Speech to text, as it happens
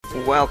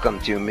Welcome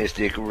to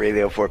Mystic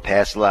Radio for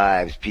Past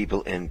Lives,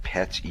 People and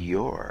Pets,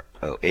 your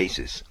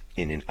oasis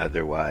in an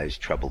otherwise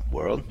troubled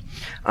world.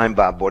 I'm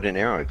Bob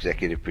Bordenero,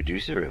 executive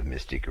producer of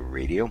Mystic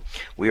Radio.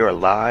 We are a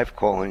live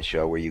call-in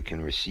show where you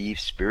can receive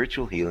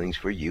spiritual healings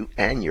for you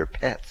and your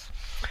pets.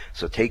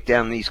 So take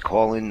down these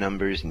call-in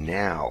numbers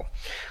now.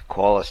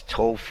 Call us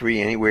toll-free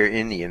anywhere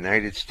in the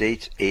United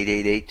States,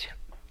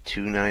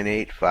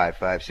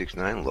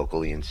 888-298-5569,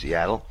 locally in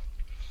Seattle,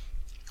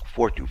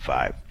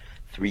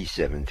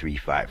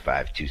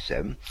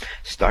 425-373-5527.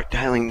 Start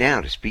dialing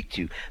now to speak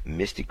to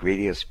Mystic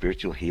Radio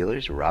spiritual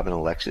healers Robin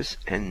Alexis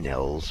and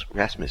Nels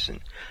Rasmussen.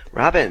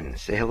 Robin,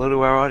 say hello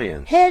to our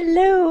audience.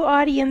 Hello,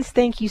 audience.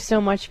 Thank you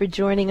so much for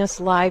joining us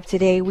live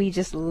today. We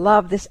just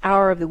love this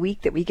hour of the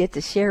week that we get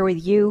to share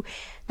with you.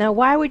 Now,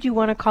 why would you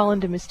want to call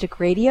into Mystic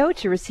Radio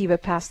to receive a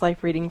past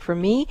life reading from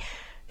me?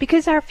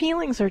 Because our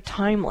feelings are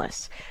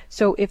timeless.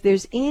 So if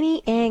there's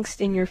any angst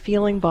in your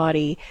feeling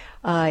body,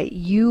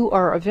 you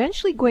are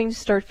eventually going to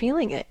start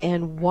feeling it.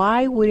 And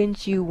why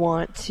wouldn't you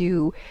want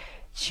to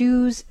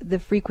choose the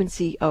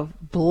frequency of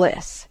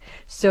bliss,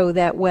 so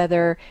that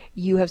whether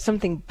you have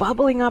something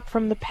bubbling up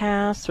from the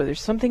past or there's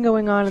something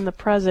going on in the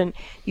present,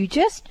 you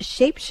just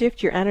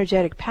shapeshift your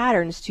energetic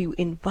patterns to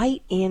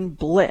invite in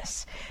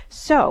bliss.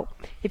 So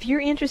if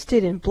you're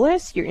interested in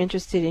bliss, you're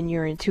interested in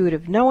your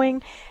intuitive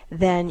knowing,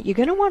 then you're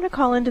going to want to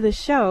call into the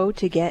show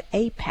to get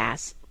a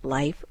past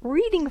life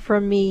reading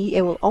from me.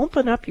 It will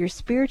open up your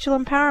spiritual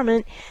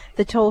empowerment.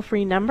 The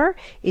toll-free number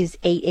is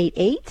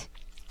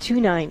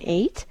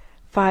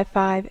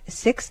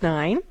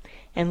 888-298-5569,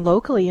 and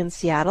locally in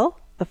Seattle,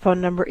 the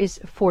phone number is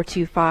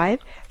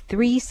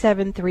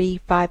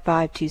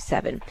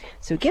 425-373-5527.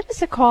 So give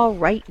us a call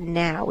right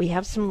now. We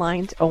have some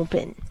lines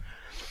open.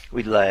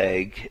 We'd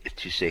like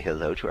to say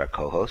hello to our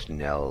co-host,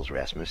 Nels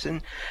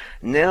Rasmussen.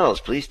 Nels,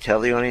 please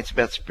tell the audience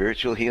about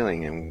spiritual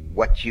healing and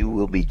what you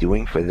will be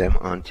doing for them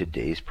on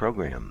today's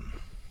program.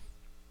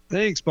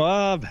 Thanks,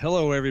 Bob.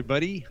 Hello,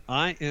 everybody.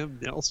 I am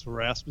Nels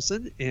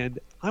Rasmussen, and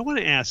I want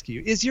to ask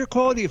you, is your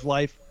quality of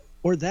life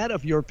or that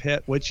of your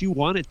pet what you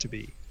want it to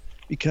be?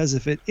 Because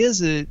if it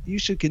isn't, you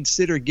should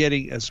consider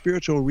getting a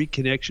spiritual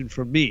reconnection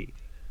from me.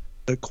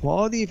 The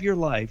quality of your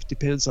life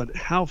depends on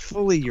how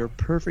fully your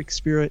perfect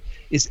spirit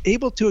is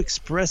able to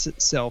express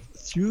itself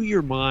through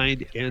your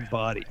mind and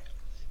body.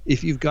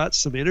 If you've got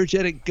some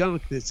energetic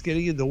gunk that's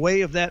getting in the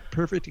way of that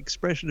perfect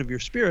expression of your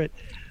spirit,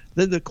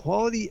 then the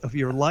quality of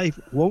your life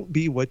won't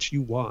be what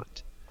you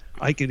want.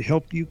 I can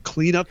help you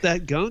clean up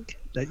that gunk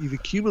that you've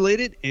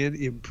accumulated and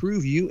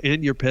improve you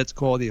and your pet's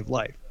quality of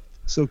life.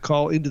 So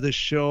call into the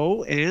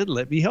show and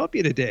let me help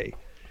you today.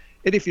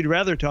 And if you'd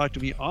rather talk to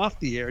me off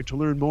the air to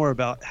learn more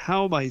about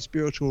how my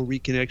spiritual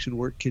reconnection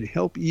work can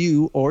help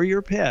you or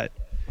your pet,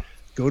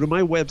 go to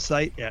my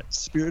website at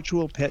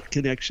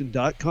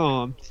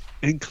spiritualpetconnection.com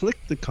and click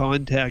the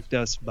Contact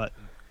Us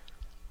button.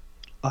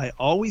 I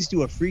always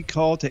do a free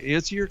call to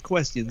answer your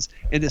questions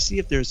and to see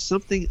if there's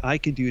something I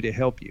can do to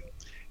help you.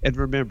 And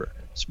remember,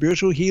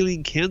 spiritual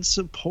healing can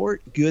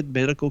support good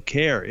medical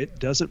care. It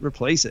doesn't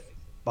replace it.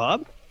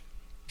 Bob?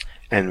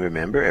 And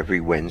remember, every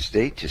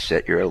Wednesday to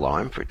set your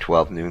alarm for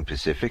 12 noon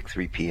Pacific,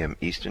 3 p.m.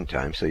 Eastern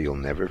Time, so you'll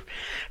never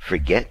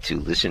forget to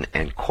listen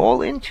and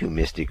call into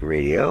Mystic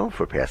Radio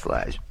for Past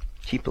Lives,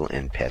 People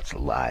and Pets,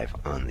 live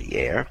on the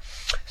air.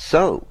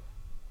 So,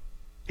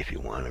 if you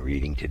want a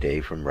reading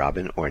today from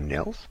Robin or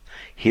Nels,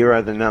 here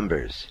are the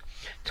numbers.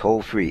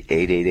 Toll free,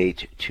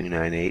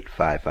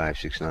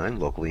 888-298-5569,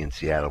 locally in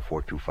Seattle,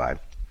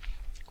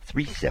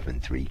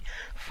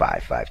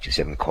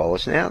 425-373-5527. Call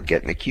us now,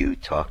 get in the queue,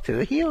 talk to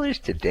the healers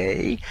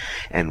today.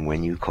 And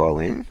when you call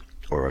in,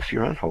 or if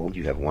you're on hold,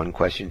 you have one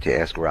question to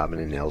ask Robin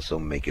and Nels, so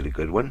make it a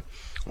good one.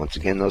 Once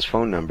again, those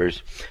phone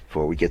numbers,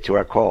 before we get to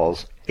our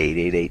calls,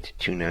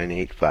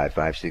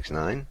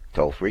 888-298-5569,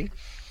 toll free,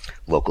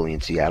 locally in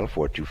Seattle,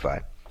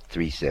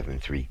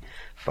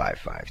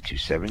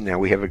 425-373-5527. Now,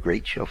 we have a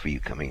great show for you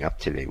coming up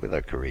today with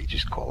our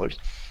courageous callers.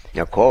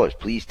 Now, callers,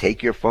 please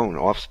take your phone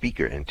off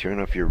speaker and turn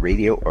off your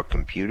radio or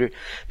computer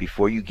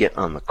before you get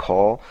on the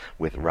call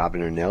with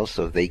Robin or Nels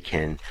so they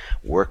can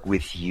work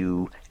with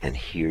you and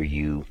hear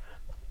you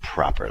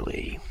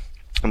properly.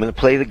 I'm going to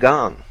play the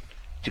gong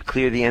to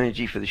clear the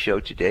energy for the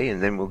show today,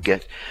 and then we'll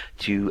get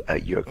to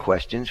your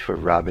questions for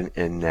Robin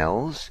and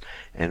Nels.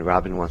 And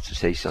Robin wants to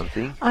say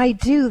something. I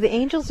do. The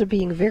angels are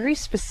being very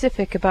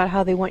specific about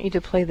how they want you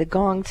to play the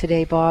gong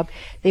today, Bob.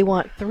 They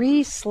want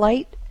 3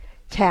 slight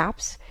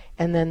taps,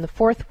 and then the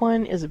 4th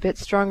one is a bit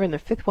stronger, and the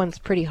 5th one's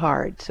pretty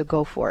hard, so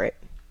go for it.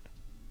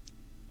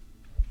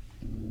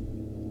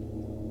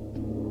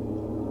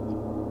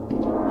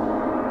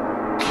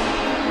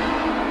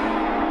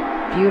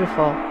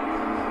 Beautiful.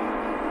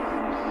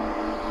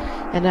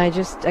 And I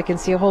can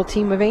see a whole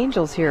team of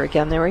angels here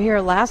again. They were here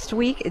last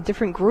week, a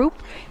different group,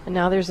 and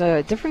now there's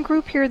a different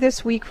group here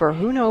this week for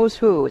who knows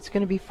who. It's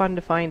going to be fun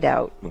to find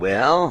out.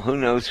 Well, who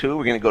knows who?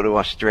 We're going to go to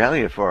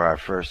Australia for our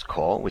first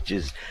call, which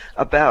is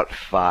about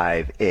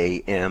 5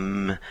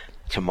 a.m.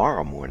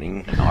 tomorrow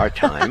morning, our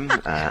time,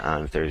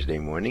 on Thursday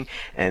morning.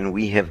 And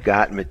we have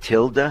got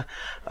Matilda,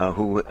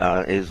 who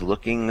is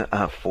looking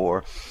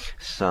for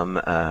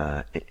some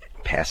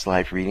past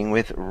life reading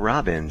with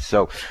Robin.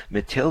 So,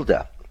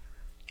 Matilda,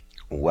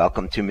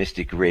 welcome to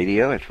Mystic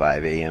Radio at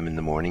 5 a.m. in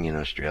the morning in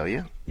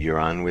Australia. You're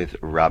on with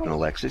Robin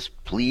Alexis.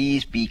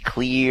 Please be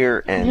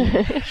clear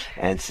and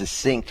and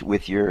succinct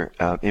with your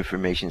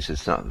information. So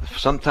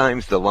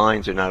sometimes the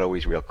lines are not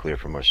always real clear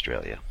from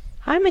Australia.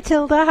 Hi,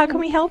 Matilda. How can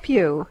we help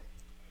you?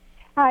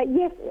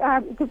 Yes,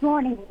 good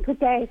morning, good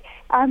day.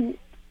 I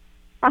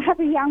have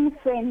a young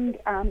friend,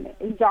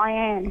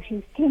 Diane.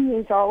 She's 10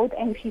 years old,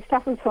 and she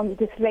suffers from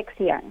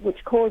dyslexia,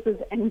 which causes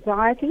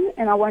anxiety,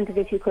 and I wondered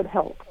if you could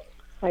help,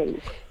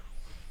 please.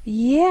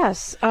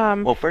 Yes.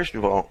 Well, first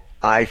of all,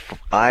 I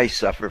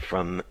suffer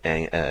from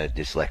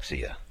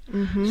dyslexia.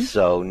 Mm-hmm.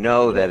 So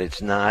know that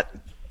it's not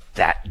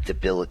that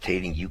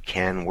debilitating. You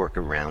can work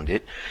around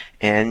it,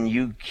 and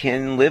you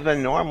can live a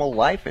normal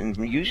life. And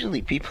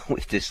usually people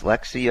with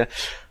dyslexia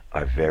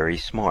are very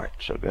smart.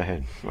 So go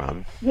ahead,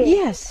 Robin.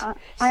 Yes.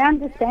 I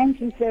understand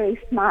she's very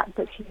smart,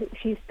 but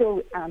she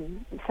still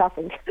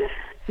suffers.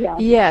 Yeah.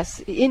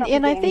 Yes,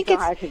 and I think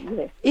yes.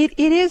 it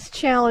is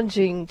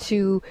challenging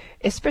to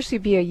especially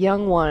be a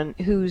young one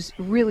who's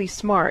really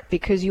smart,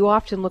 because you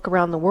often look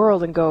around the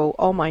world and go,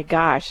 oh my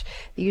gosh,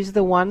 these are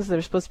the ones that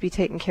are supposed to be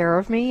taking care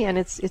of me, and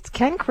it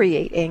can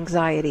create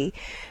anxiety.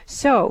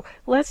 So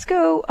let's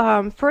go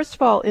first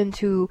of all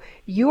into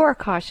your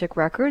Akashic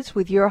records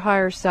with your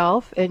higher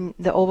self and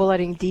the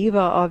overletting diva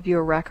of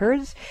your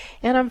records,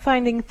 and I'm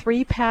finding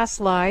 3 past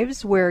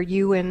lives where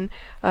you and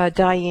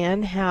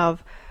Diane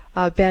have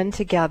been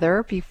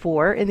together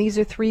before, and these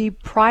are 3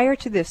 prior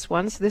to this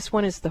one, so this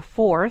one is the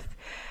 4th.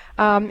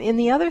 In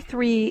the other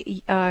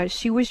 3,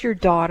 she was your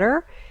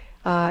daughter,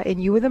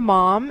 and you were the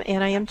mom,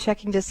 and I am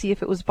checking to see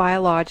if it was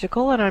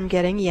biological, and I'm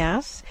getting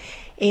yes.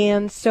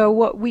 And so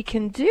what we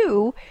can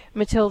do,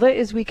 Matilda,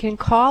 is we can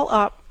call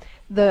up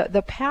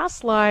the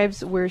past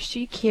lives where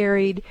she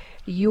carried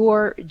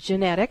your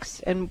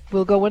genetics, and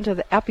we'll go into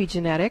the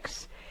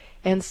epigenetics,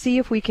 and see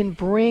if we can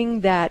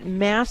bring that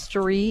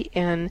mastery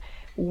and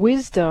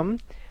wisdom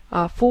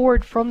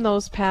forward from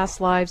those past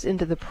lives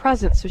into the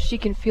present, so she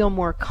can feel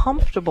more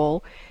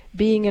comfortable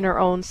being in her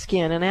own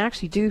skin. And I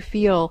actually do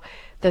feel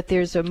that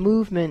there's a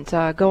movement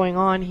going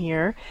on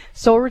here.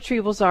 Soul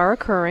retrievals are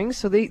occurring.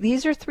 So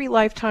these are 3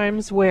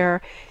 lifetimes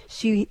where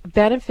she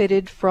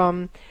benefited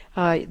from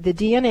the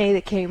DNA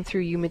that came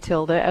through you,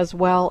 Matilda, as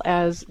well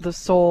as the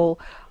soul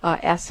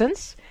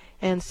essence.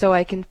 And so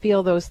I can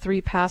feel those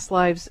 3 past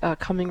lives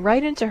coming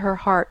right into her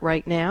heart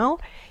right now.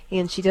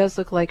 And she does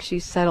look like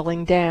she's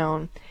settling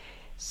down.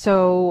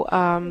 So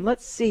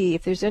let's see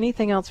if there's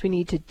anything else we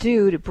need to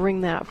do to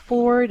bring that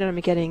forward. And I'm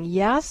getting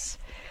yes.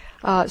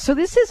 So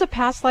this is a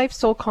past life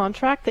soul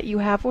contract that you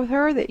have with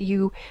her, that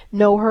you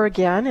know her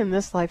again in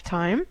this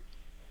lifetime.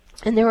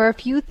 And there are a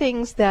few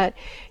things that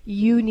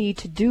you need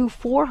to do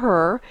for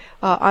her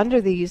under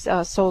these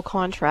soul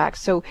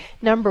contracts. So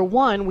number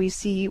 1 we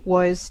see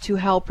was to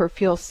help her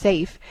feel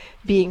safe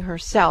being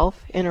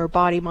herself in her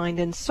body, mind,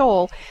 and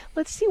soul.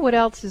 Let's see what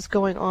else is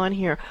going on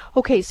here.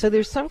 Okay, so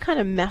there's some kind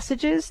of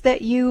messages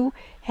that you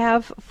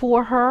have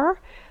for her.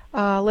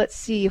 Let's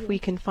see if we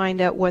can find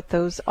out what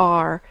those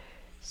are.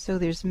 So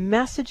there's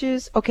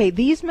messages. Okay,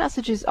 these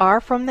messages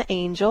are from the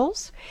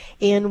angels,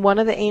 and one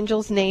of the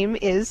angels' name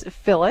is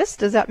Phyllis.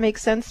 Does that make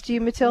sense to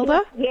you,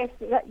 Matilda? Yes,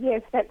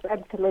 that's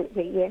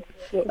absolutely, yes.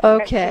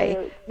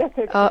 Okay.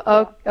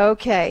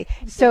 Okay.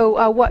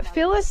 So what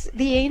Phyllis,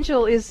 the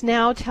angel, is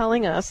now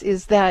telling us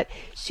is that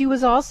she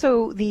was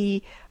also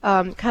the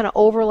kind of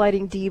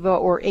overlighting diva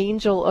or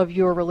angel of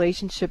your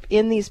relationship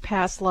in these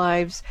past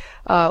lives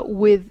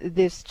with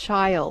this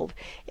child.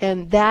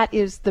 And that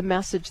is the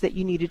message that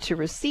you needed to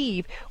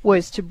receive,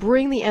 was to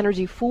bring the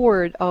energy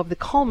forward of the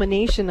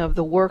culmination of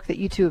the work that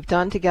you two have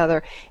done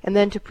together, and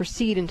then to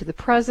proceed into the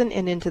present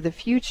and into the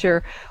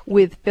future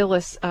with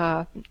Phyllis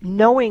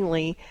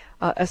knowingly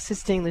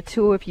assisting the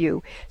 2 of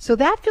you. So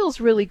that feels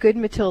really good,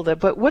 Matilda.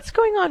 But what's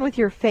going on with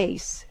your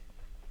face?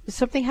 Did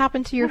something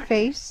happen to your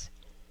face?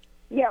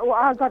 Yeah, well,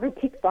 I got a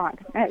tick bite.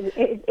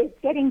 It's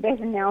getting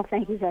better now,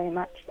 thank you very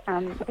much.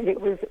 But it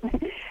was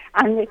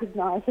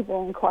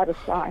unrecognizable and quite a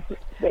sight.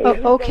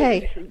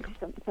 Okay.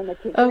 From the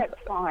tick. That's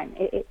fine.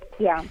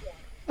 Yeah.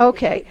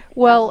 Okay.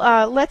 Well,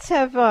 let's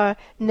have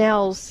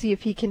Nels see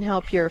if he can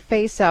help your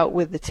face out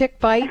with the tick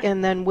bite,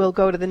 and then we'll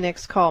go to the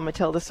next call,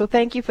 Matilda. So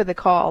thank you for the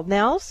call.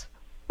 Nels?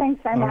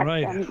 Thanks so much,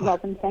 right.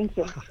 Robin. Thank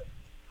you.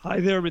 Hi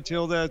there,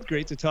 Matilda. It's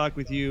great to talk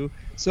with you.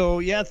 So,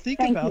 yeah, think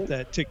about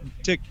that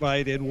tick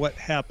bite and what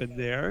happened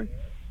there.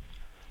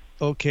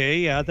 Okay,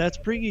 yeah, that's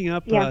bringing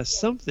up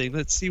something.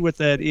 Let's see what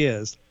that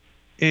is.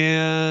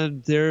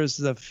 And there's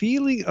the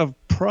feeling of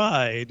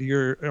pride,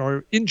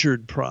 or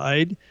injured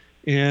pride,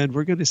 and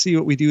we're going to see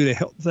what we do to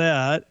help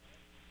that.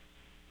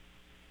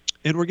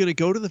 And we're going to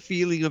go to the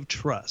feeling of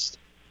trust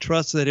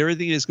that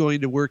everything is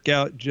going to work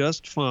out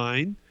just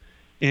fine.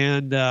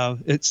 And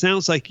it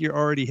sounds like you're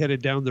already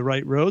headed down the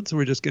right road, so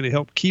we're just going to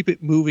help keep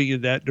it moving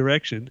in that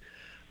direction.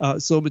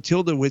 So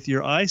Matilda, with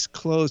your eyes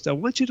closed, I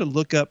want you to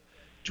look up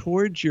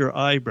towards your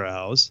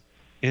eyebrows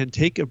and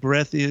take a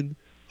breath in,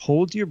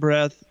 hold your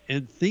breath,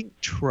 and think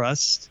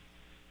trust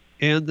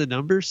and the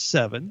number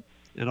 7.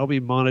 And I'll be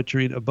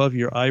monitoring above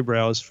your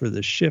eyebrows for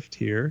the shift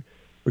here.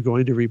 We're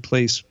going to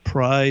replace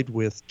pride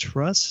with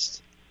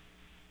trust,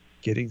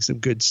 getting some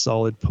good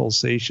solid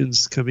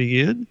pulsations coming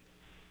in.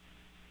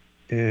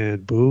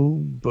 And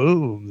boom,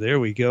 boom, there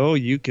we go.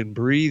 You can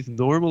breathe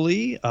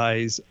normally,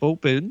 eyes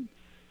open,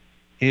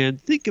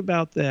 and think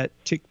about that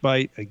tick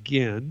bite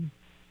again.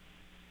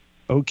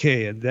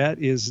 Okay, and that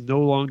is no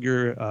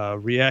longer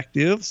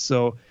reactive,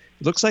 so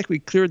it looks like we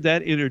cleared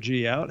that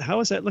energy out.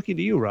 How is that looking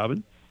to you,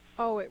 Robin?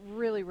 Oh, it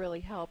really,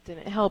 really helped, and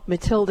it helped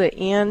Matilda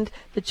and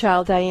the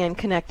child Diane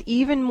connect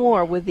even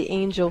more with the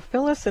angel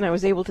Phyllis, and I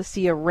was able to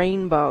see a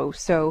rainbow.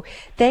 So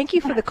thank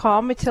you for the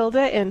call,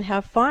 Matilda, and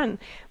have fun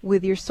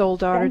with your soul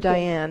daughter,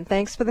 Diane.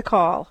 Thanks for the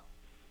call.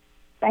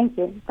 Thank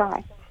you.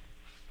 Bye.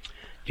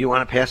 Do you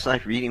want a past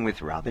life reading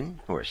with Robin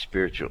or a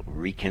spiritual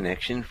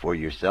reconnection for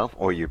yourself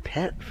or your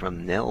pet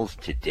from Nels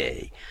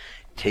today?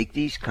 Take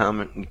these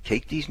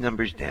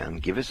numbers down.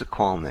 Give us a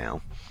call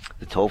now.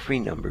 The toll-free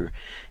number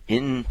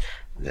in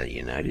the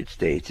United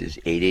States is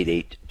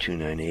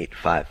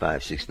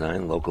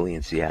 888-298-5569. Locally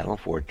in Seattle,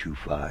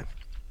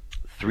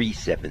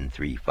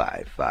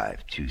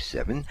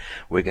 425-373-5527.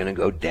 We're going to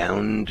go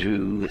down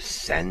to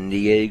San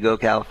Diego,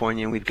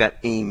 California, and we've got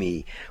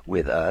Amy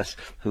with us,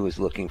 who is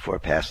looking for a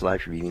past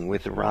life reading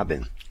with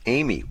Robin.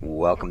 Amy,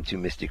 welcome to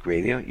Mystic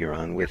Radio. You're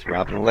on with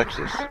Robin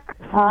Alexis.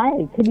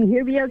 Hi, can you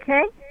hear me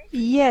okay?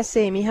 Yes,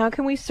 Amy, how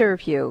can we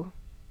serve you?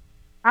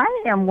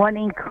 I am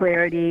wanting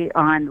clarity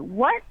on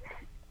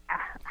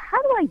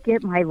how do I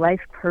get my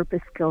life purpose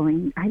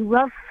going? I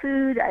love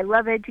food. I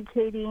love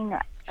educating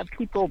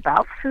people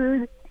about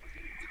food.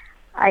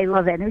 I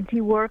love energy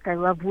work. I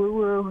love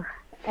woo-woo.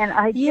 And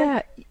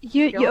I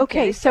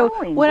okay. So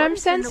what I'm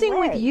sensing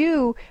with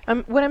you,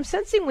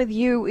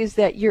 is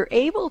that you're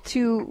able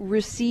to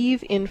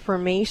receive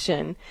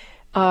information,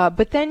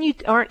 but then you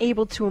aren't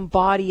able to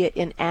embody it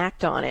and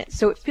act on it.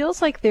 So it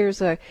feels like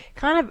there's a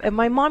kind of, and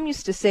my mom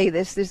used to say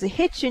this, there's a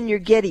hitch in your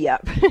giddy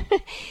up.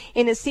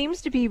 And it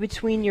seems to be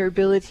between your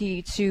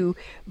ability to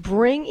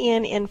bring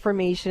in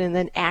information and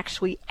then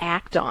actually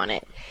act on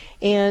it.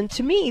 And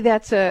to me,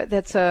 that's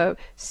a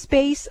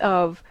space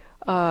of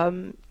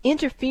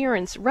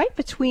interference right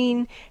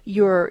between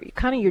your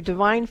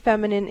divine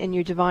feminine and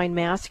your divine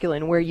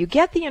masculine, where you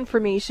get the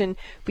information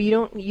but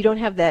you don't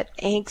have that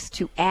angst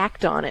to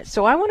act on it.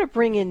 So I want to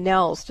bring in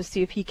Nels to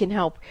see if he can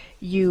help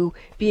you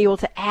be able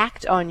to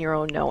act on your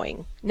own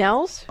knowing.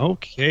 Nels?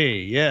 Okay,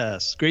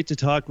 yes. Great to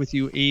talk with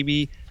you,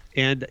 Amy.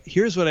 And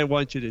here's what I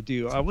want you to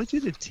do. I want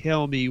you to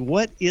tell me,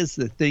 what is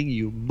the thing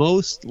you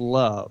most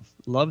love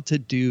to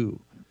do?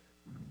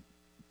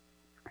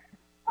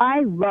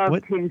 I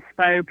love to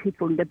inspire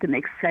people and get them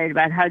excited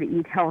about how to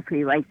eat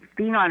healthy, like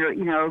being on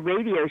a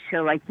radio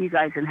show like you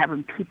guys and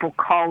having people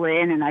call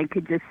in, and I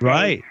could just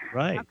say,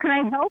 right. How can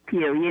I help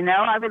you?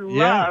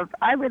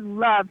 I would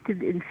love to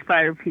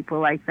inspire people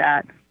like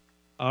that.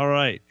 All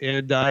right.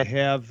 And I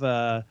have,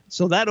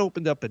 so that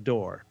opened up a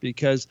door,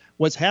 because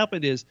what's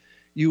happened is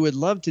you would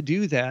love to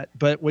do that,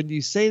 but when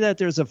you say that,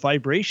 there's a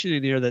vibration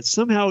in there that's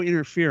somehow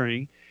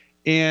interfering.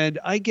 And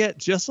I get,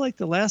 just like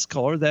the last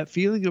caller, that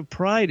feeling of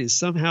pride is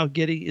somehow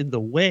getting in the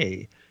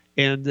way.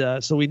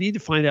 And so we need to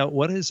find out,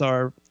 what is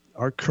our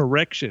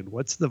correction?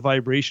 What's the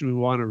vibration we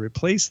want to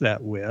replace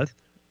that with?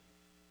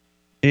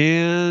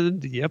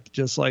 And, yep,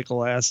 just like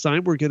last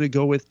time, we're going to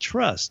go with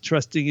trust.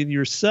 Trusting in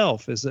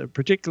yourself is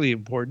particularly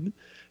important.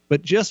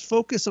 But just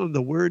focus on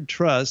the word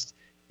trust.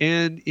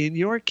 And in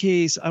your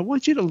case, I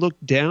want you to look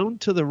down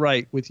to the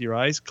right with your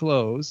eyes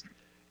closed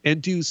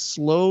and do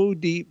slow,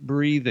 deep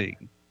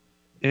breathing.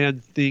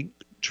 And think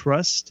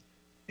trust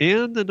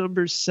and the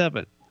number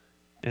 7.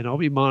 And I'll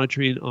be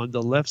monitoring on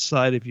the left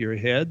side of your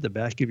head, the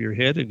back of your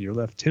head and your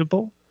left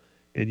temple.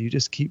 And you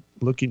just keep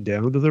looking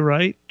down to the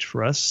right,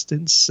 trust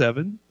and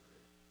 7.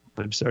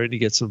 I'm starting to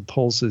get some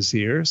pulses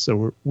here.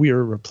 So we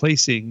are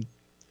replacing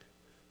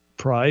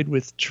pride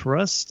with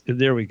trust. And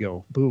there we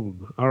go.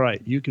 Boom. All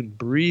right. You can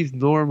breathe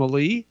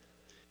normally.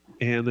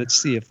 And let's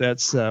see if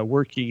that's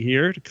working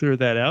here to clear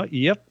that out.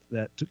 Yep.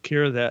 That took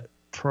care of that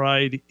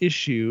pride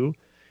issue.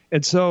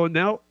 And so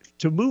now,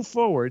 to move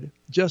forward,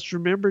 just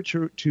remember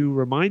to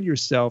remind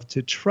yourself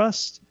to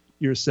trust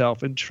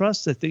yourself and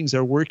trust that things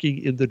are working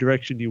in the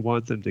direction you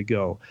want them to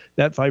go.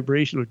 That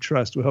vibration of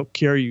trust will help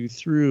carry you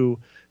through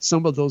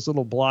some of those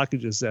little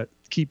blockages that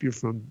keep you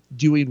from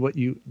doing what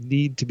you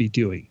need to be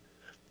doing.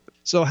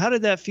 So how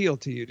did that feel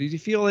to you? Did you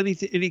feel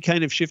any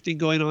kind of shifting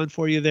going on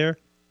for you there?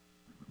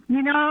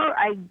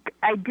 I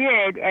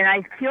did, and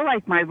I feel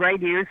like my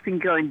right ear's been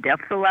going deaf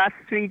the last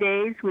 3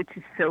 days, which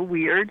is so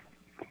weird.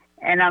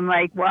 And I'm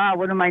like, wow,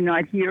 what am I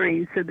not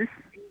hearing? So this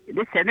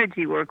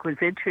energy work was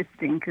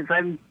interesting, because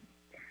I've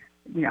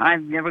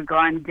never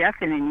gone deaf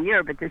in a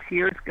year, but this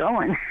year's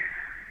going.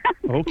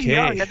 Okay.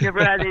 No, I've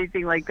never had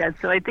anything like that.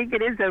 So I think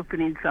it is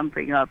opening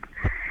something up.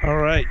 All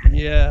right.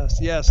 Yes.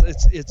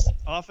 It's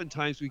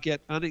oftentimes we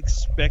get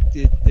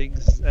unexpected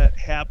things that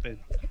happen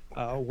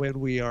when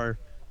we are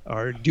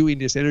doing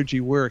this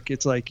energy work.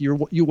 It's like you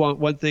want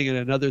one thing and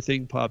another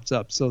thing pops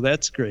up. So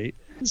that's great.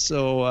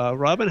 So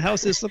Robin,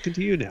 how's this looking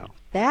to you now?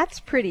 That's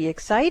pretty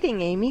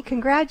exciting, Amy.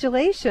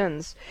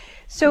 Congratulations.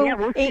 So yeah,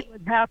 we'll see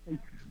what happens.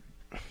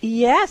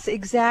 Yes,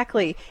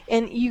 exactly.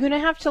 And you're going to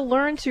have to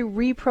learn to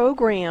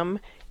reprogram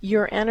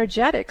your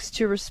energetics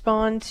to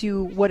respond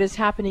to what is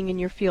happening in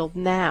your field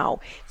now.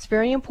 It's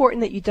very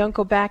important that you don't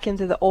go back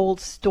into the old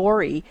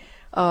story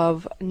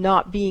of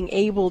not being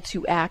able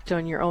to act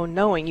on your own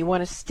knowing. You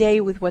want to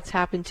stay with what's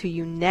happened to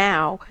you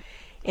now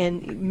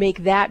and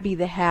make that be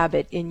the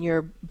habit in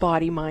your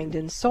body, mind,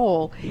 and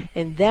soul,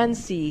 and then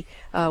see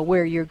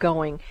where you're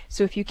going.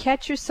 So if you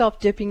catch yourself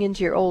dipping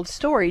into your old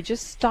story,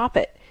 just stop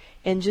it.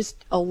 And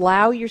just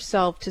allow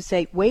yourself to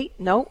say, wait,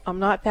 no, I'm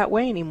not that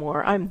way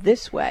anymore. I'm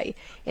this way.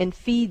 And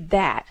feed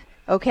that.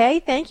 Okay?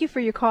 Thank you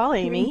for your call,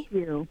 Amy. Thank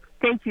you.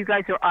 Thank you. You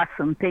guys are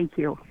awesome. Thank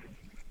you.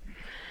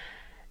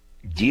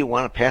 Do you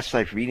want a past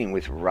life reading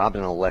with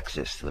Robin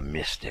Alexis, the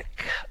mystic?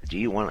 Do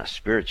you want a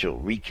spiritual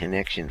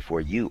reconnection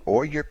for you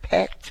or your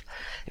pet?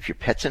 If your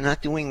pets are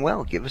not doing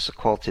well, give us a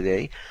call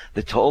today.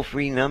 The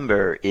toll-free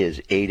number is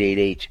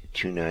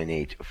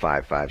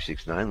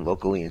 888-298-5569.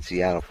 Locally in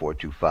Seattle,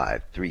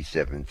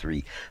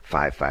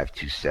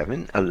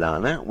 425-373-5527.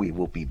 Alana, we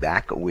will be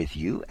back with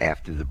you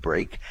after the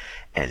break.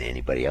 And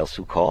anybody else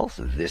who calls,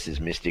 this is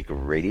Mystic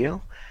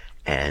Radio.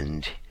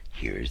 And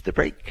here's the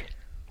break.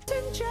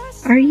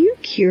 Are you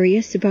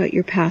curious about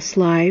your past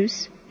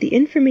lives? The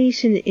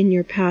information in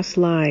your past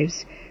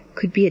lives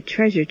could be a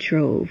treasure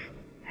trove.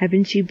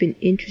 Haven't you been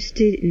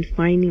interested in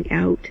finding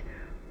out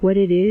what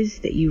it is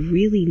that you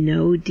really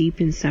know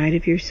deep inside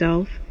of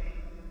yourself?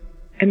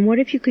 And what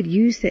if you could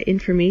use that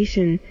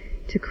information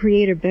to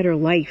create a better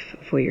life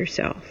for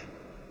yourself?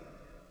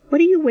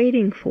 What are you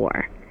waiting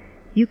for?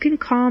 You can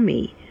call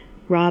me,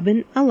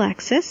 Robin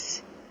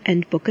Alexis,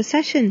 and book a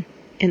session,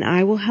 and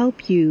I will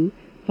help you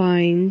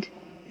find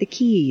the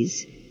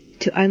keys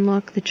to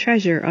unlock the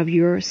treasure of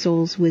your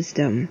soul's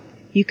wisdom.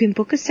 You can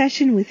book a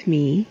session with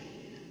me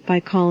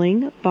by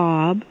calling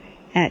Bob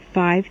at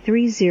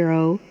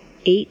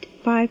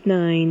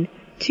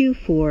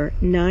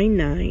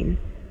 530-859-2499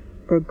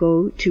 or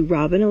go to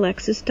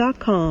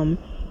robinalexis.com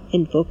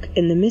and book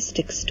in the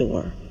Mystic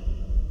Store.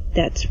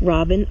 That's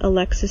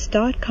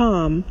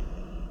robinalexis.com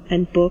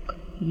and book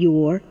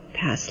your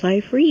past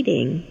life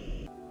reading.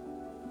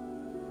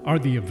 Are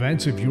the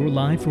events of your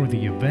life or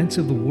the events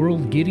of the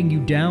world getting you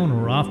down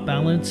or off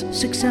balance?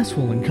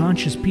 Successful and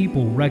conscious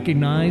people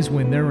recognize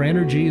when their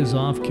energy is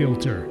off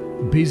kilter.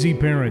 Busy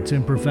parents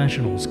and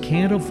professionals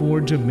can't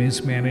afford to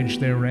mismanage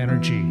their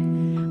energy.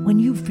 When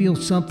you feel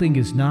something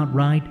is not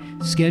right,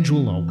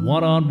 schedule a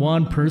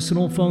one-on-one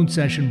personal phone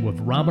session with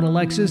Robin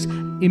Alexis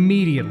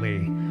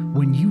immediately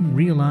when you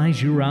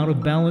realize you're out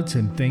of balance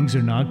and things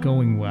are not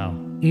going well.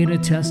 In a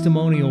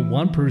testimonial,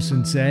 one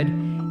person said,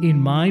 "In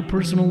my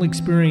personal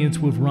experience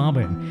with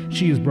Robin,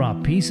 she has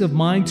brought peace of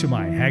mind to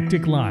my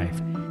hectic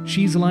life.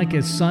 She's like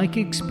a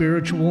psychic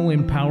spiritual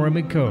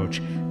empowerment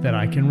coach that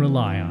I can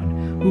rely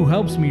on, who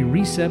helps me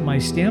reset my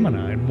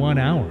stamina in 1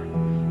 hour."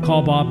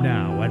 Call Bob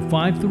now at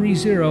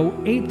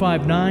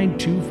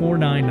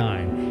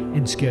 530-859-2499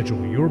 and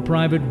schedule your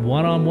private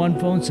one-on-one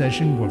phone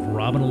session with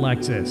Robin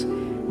Alexis.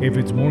 If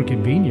it's more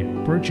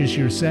convenient, purchase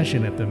your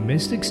session at the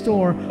Mystic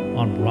Store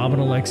on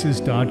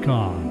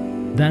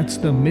robinalexis.com. That's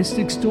the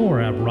Mystic Store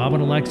at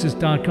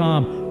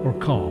robinalexis.com or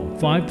call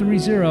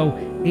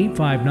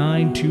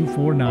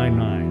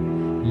 530-859-2499.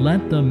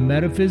 Let the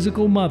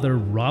metaphysical mother,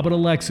 Robin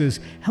Alexis,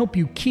 help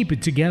you keep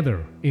it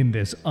together in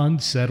this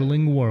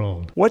unsettling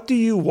world. What do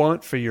you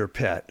want for your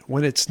pet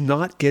when it's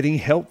not getting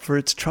help for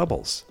its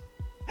troubles?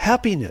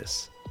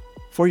 Happiness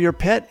for your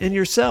pet and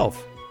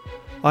yourself.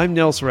 I'm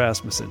Nels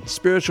Rasmussen,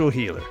 spiritual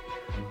healer.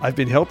 I've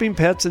been helping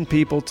pets and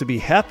people to be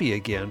happy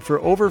again for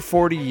over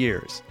 40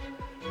 years.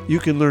 You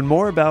can learn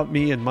more about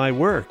me and my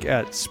work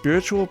at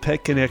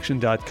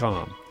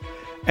spiritualpetconnection.com.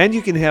 And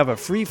you can have a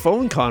free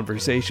phone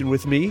conversation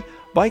with me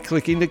by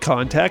clicking the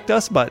Contact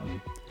Us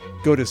button.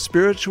 Go to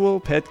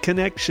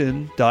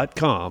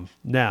spiritualpetconnection.com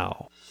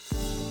now.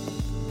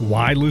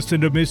 Why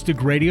listen to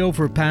Mystic Radio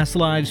for past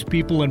lives,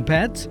 people, and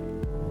pets?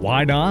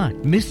 Why not?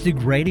 Mystic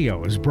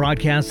Radio is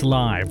broadcast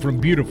live from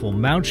beautiful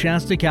Mount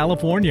Shasta,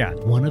 California,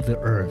 one of the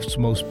Earth's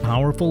most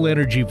powerful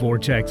energy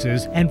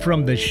vortexes, and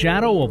from the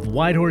shadow of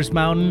Whitehorse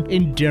Mountain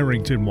in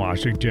Darrington,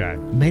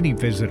 Washington. Many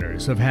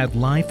visitors have had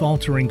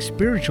life-altering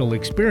spiritual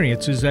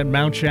experiences at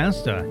Mount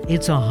Shasta.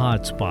 It's a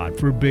hotspot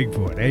for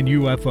Bigfoot and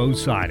UFO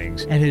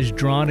sightings and has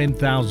drawn in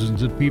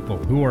thousands of people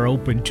who are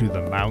open to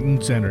the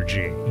mountain's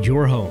energy.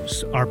 Your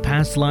hosts are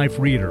past life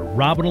reader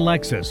Robin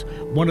Alexis,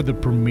 one of the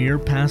premier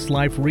past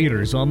life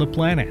readers on on the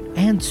planet,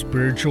 and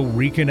spiritual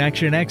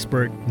reconnection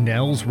expert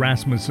Nels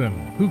Rasmussen,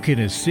 who can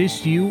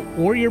assist you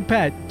or your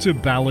pet to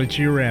balance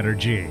your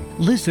energy.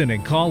 Listen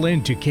and call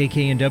in to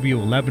KKNW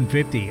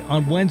 1150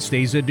 on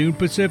Wednesdays at noon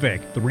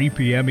Pacific, 3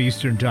 p.m.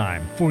 Eastern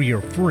Time for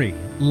your free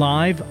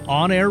live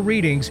on-air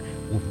readings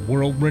with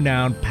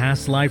world-renowned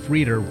past life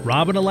reader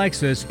Robin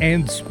Alexis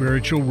and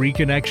spiritual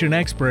reconnection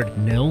expert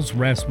Nels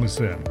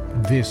Rasmussen.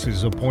 This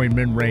is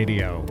Appointment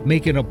Radio.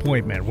 Make an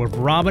appointment with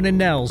Robin and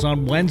Nels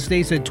on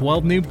Wednesdays at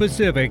 12 noon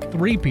Pacific,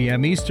 3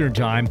 p.m. Eastern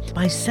Time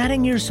by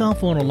setting your cell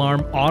phone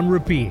alarm on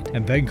repeat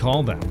and then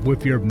call them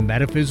with your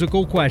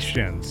metaphysical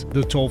questions.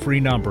 The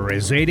toll-free number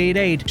is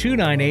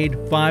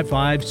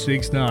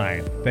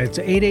 888-298-5569. That's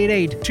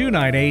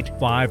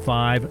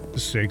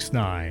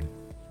 888-298-5569.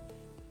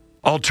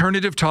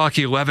 Alternative Talk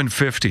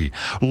 1150,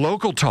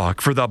 local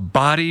talk for the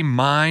body,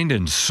 mind,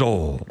 and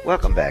soul.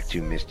 Welcome back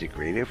to Mystic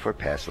Radio for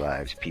Past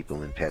Lives,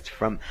 People, and Pets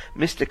from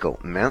mystical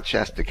Mount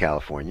Shasta,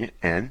 California,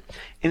 and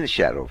in the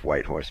shadow of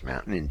Whitehorse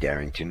Mountain in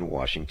Darrington,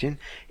 Washington.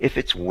 If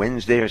it's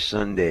Wednesday or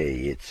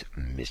Sunday, it's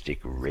Mystic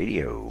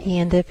Radio.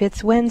 And if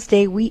it's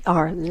Wednesday, we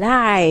are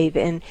live.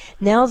 And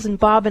Nels and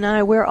Bob and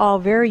I, we're all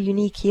very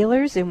unique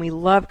healers, and we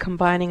love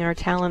combining our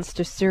talents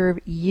to serve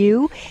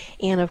you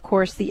and, of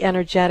course, the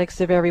energetics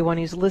of everyone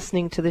who's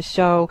listening to the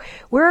show.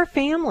 We're a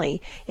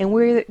family, and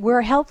we're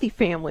a healthy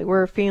family.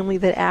 We're a family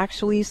that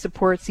actually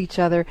supports each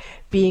other,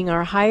 being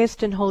our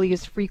highest and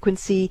holiest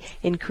frequency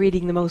in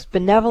creating the most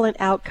benevolent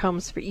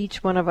outcomes for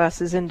each one of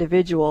us as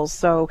individuals.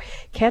 So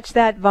catch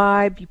that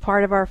vibe, be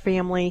part of our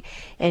family,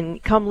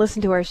 and come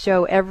listen to our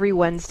show every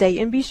Wednesday.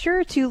 And be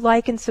sure to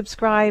like and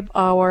subscribe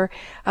our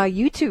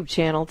YouTube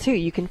channel too.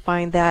 You can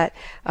find that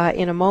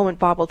in a moment.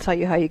 Bob will tell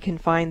you how you can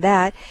find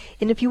that.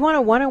 And if you want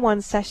a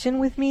one-on-one session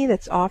with me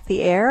that's off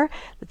the air,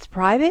 that's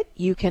private,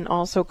 you can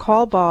also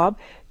call Bob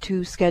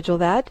to schedule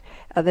that.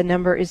 The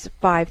number is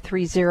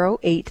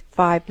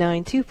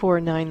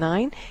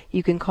 530-859-2499.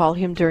 You can call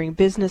him during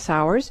business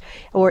hours,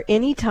 or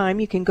anytime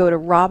you can go to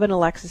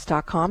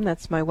robinalexis.com.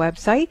 That's my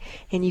website,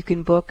 and you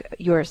can book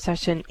your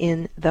session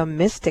in the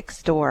Mystic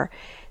Store.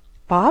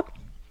 Bob?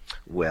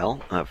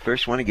 Well,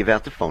 first want to give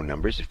out the phone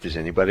numbers. If there's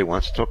anybody who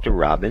wants to talk to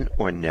Robin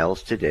or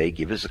Nels today,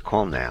 give us a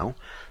call now.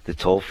 The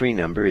toll-free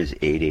number is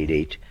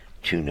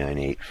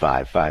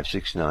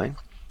 888-298-5569.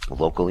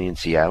 Locally in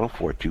Seattle,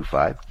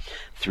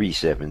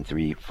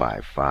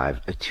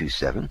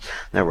 425-373-5527.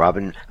 Now,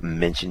 Robin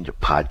mentioned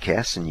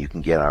podcasts, and you can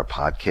get our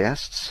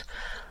podcasts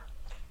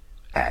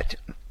at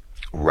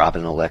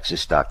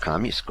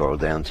robinalexis.com. You scroll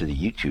down to the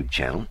YouTube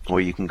channel,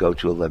 or you can go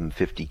to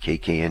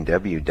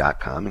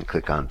 1150kknw.com and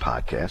click on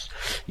podcasts.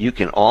 You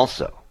can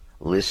also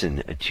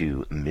listen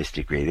to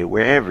Mystic Radio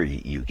wherever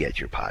you get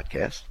your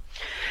podcasts.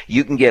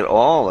 You can get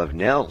all of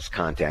Nell's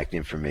contact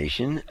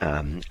information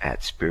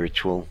at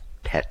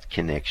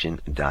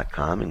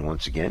spiritualpetconnection.com. And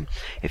once again,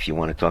 if you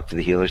want to talk to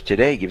the healers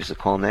today, give us a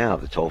call now.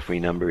 The toll-free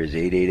number is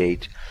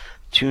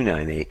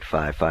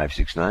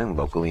 888-298-5569.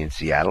 Locally in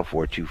Seattle,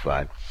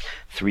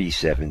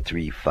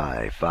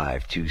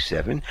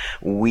 425-373-5527.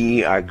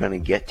 We are going to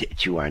get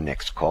to our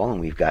next call,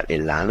 and we've got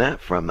Ilana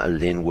from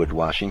Linwood,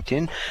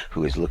 Washington,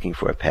 who is looking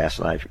for a past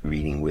life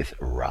reading with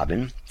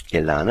Robin.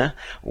 Ilana,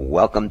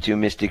 welcome to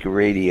Mystic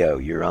Radio.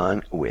 You're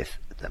on with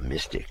the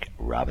Mystic,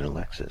 Robin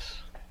Alexis.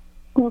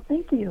 Well,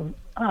 thank you.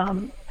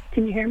 Can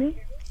you hear me?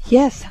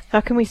 Yes.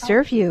 How can we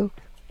serve you?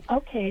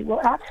 Okay.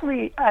 Well,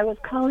 actually, I was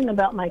calling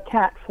about my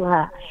cat,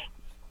 Flash.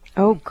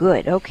 Oh,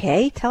 good.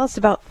 Okay. Tell us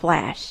about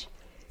Flash.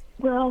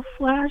 Well,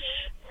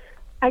 Flash,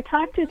 I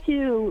talked with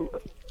you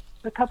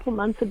a couple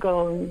months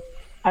ago, and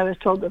I was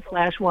told that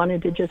Flash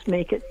wanted to just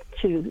make it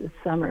to the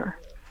summer.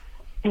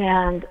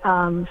 And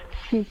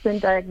she's been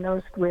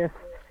diagnosed with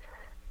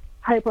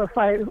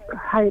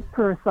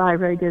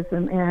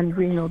hyperthyroidism and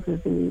renal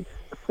disease.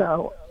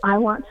 So I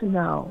want to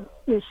know,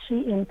 is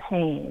she in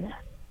pain?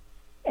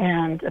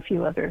 And a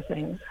few other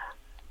things.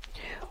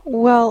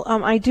 Well,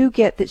 I do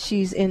get that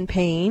she's in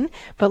pain,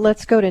 but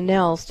let's go to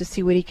Nels to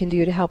see what he can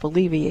do to help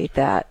alleviate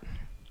that.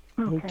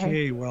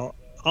 Okay, well,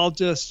 I'll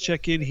just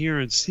check in here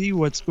and see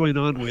what's going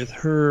on with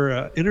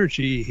her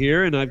energy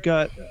here. And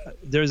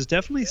there's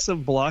definitely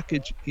some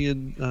blockage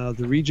in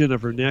the region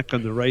of her neck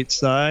on the right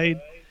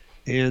side,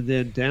 and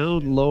then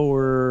down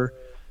lower,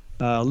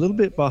 a little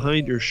bit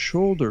behind her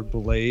shoulder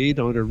blade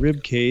on her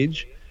rib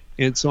cage.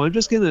 And so I'm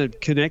just going to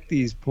connect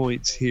these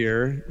points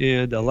here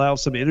and allow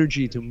some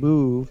energy to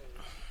move.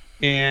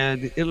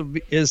 And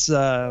is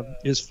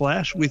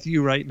Flash with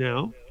you right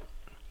now?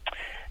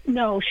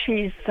 No,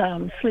 she's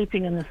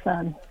sleeping in the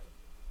sun.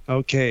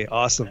 Okay,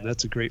 awesome.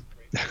 That's a great.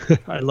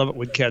 I love it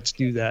when cats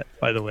do that,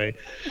 by the way.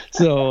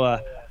 So,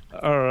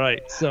 all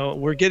right. So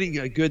we're getting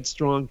a good,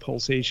 strong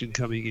pulsation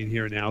coming in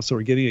here now. So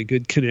we're getting a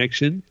good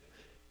connection.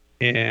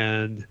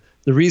 And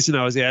the reason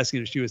I was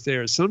asking if she was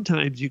there is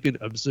sometimes you can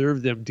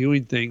observe them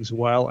doing things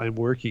while I'm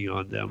working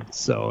on them.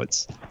 So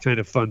it's kind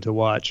of fun to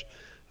watch.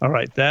 All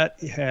right,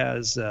 that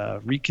has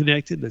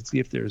reconnected. Let's see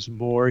if there's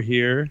more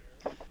here.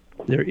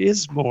 There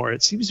is more.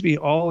 It seems to be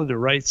all on the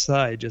right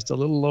side, just a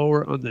little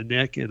lower on the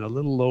neck and a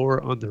little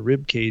lower on the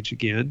rib cage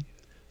again.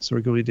 So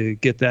we're going to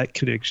get that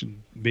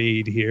connection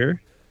made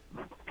here.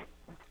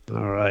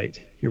 All right,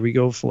 here we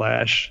go,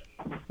 Flash.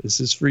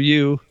 This is for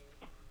you.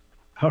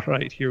 All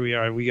right, here we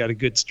are. We got a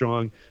good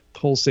strong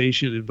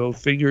pulsation in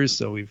both fingers,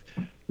 so we've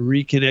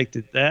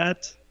reconnected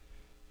that.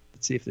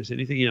 Let's see if there's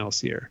anything else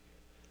here.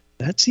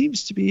 That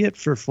seems to be it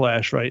for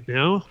Flash right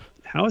now.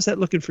 How is that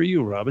looking for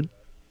you, Robin?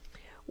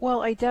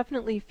 Well, I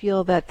definitely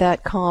feel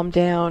that calmed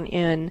down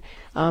and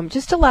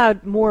just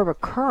allowed more of a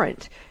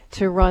current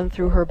to run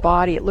through her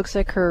body. It looks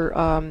like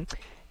her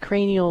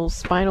cranial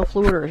spinal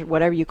fluid, or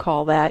whatever you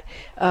call that.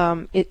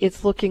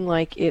 It's looking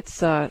like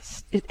it's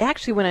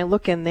actually, when I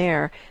look in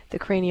there, the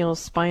cranial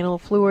spinal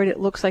fluid, it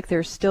looks like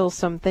there's still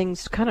some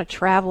things kind of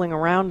traveling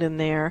around in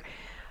there.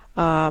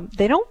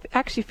 They don't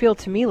actually feel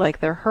to me like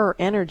they're her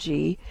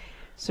energy,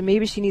 so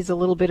maybe she needs a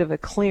little bit of a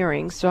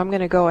clearing. So I'm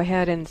going to go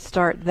ahead and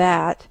start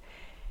that.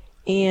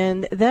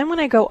 And then when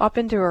I go up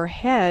into her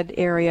head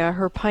area,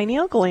 her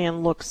pineal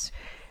gland looks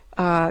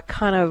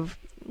kind of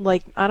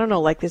like, I don't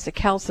know, like there's a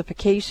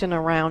calcification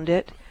around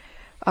it.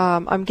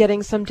 I'm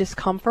getting some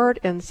discomfort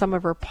in some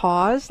of her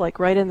paws, like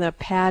right in the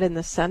pad in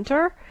the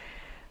center.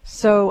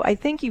 So I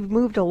think you've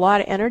moved a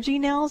lot of energy,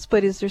 Nels,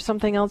 but is there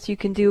something else you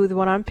can do with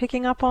what I'm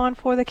picking up on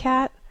for the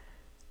cat?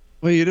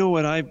 Well, you know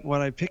what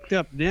I picked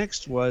up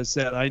next was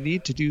that I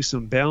need to do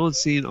some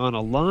balancing on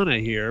Alana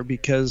here,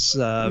 because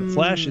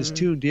Flash is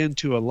tuned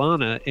into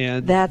Alana,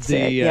 and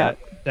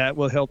that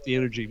will help the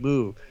energy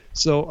move.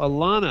 So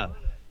Alana,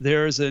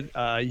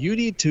 you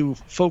need to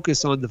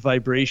focus on the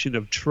vibration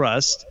of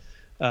trust,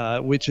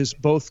 which is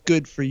both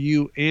good for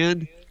you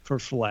and for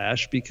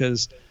Flash,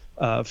 because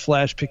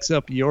Flash picks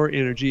up your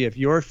energy. If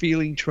you're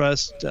feeling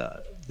trust,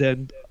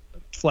 then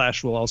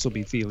Flash will also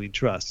be feeling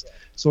trust.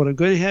 So what I'm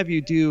going to have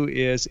you do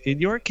is, in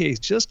your case,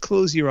 just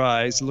close your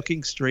eyes,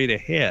 looking straight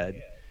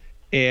ahead,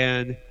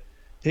 and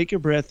take a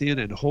breath in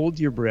and hold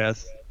your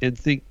breath and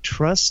think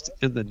trust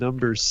and the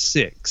number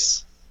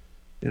 6.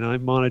 And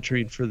I'm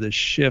monitoring for the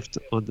shift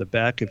on the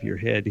back of your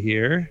head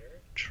here.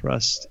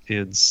 Trust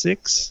and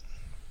 6.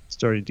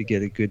 Starting to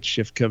get a good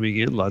shift coming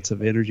in, lots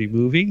of energy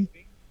moving.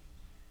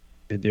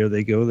 And there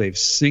they go. They've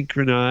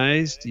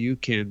synchronized. You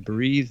can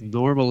breathe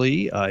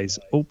normally, eyes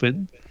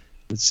open.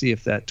 Let's see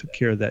if that took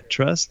care of that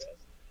trust.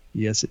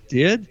 Yes, it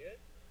did.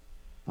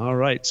 All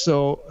right.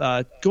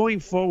 So going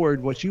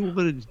forward, what you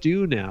wanted to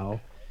do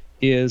now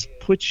is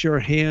put your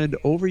hand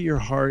over your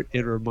heart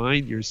and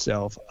remind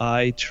yourself,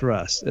 I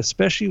trust,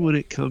 especially when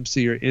it comes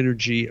to your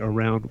energy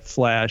around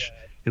Flash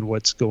and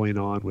what's going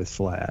on with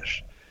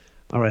Flash.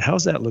 All right.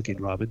 How's that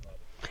looking, Robin?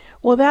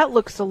 Well, that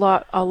looks a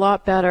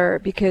lot better,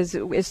 because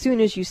as soon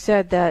as you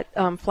said that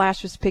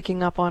Flash was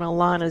picking up on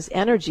Alana's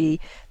energy,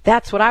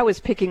 that's what I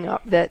was picking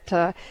up, that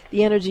the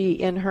energy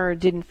in her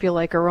didn't feel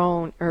like her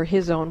own or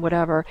his own,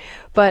 whatever.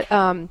 But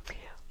I'm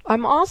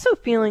also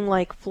feeling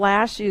like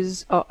Flash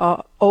is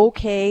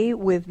okay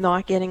with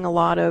not getting a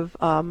lot of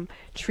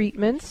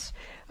treatments.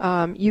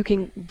 You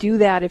can do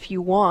that if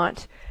you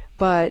want,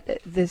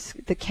 but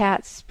the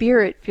cat's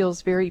spirit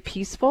feels very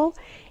peaceful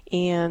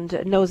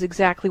and knows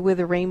exactly where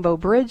the Rainbow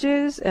Bridge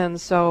is,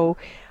 and so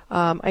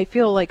I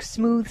feel like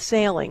smooth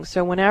sailing.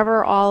 So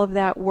whenever all of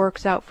that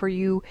works out for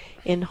you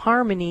in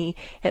harmony,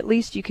 at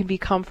least you can be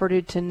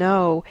comforted to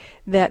know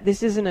that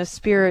this isn't a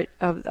spirit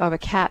of a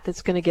cat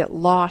that's going to get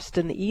lost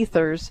in the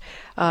ethers.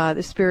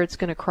 The spirit's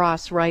going to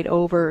cross right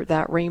over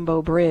that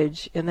Rainbow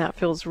Bridge, and that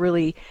feels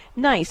really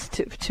nice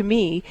to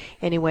me,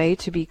 anyway,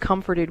 to be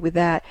comforted with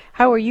that.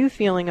 How are you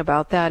feeling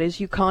about that as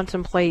you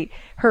contemplate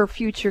her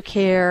future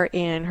care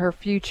and her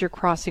future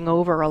crossing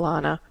over,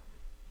 Alana?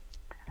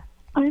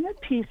 I'm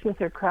at peace with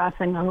her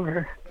crossing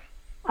over.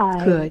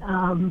 Good.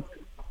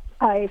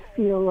 I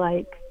feel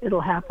like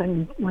it'll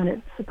happen when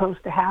it's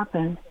supposed to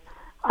happen.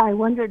 I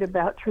wondered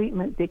about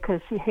treatment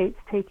because she hates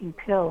taking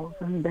pills,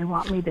 and they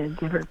want me to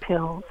give her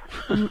pills.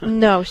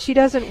 No, she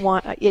doesn't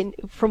want,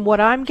 from what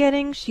I'm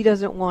getting, she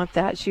doesn't want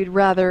that. She'd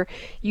rather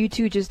you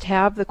two just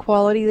have the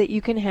quality that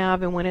you can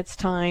have, and when it's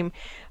time,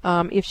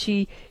 if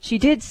she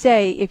did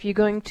say if you're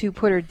going to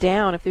put her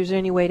down, if there's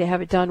any way to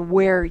have it done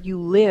where you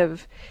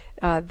live,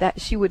 that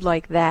she would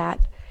like that.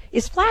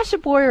 Is Flash a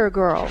boy or a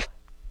girl?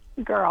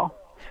 Girl.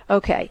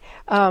 Okay.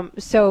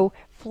 So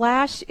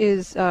Flash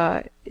is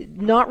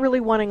not really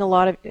wanting a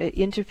lot of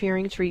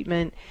interfering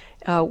treatment.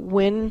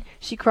 When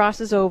she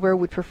crosses over,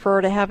 would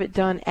prefer to have it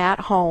done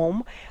at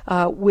home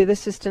with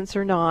assistance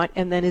or not,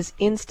 and then is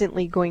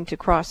instantly going to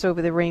cross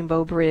over the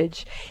Rainbow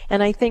Bridge.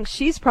 And I think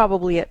she's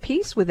probably at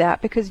peace with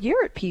that, because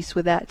you're at peace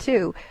with that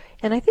too.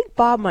 And I think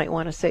Bob might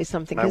want to say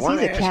something, because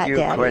he's a cat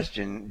daddy. I want to ask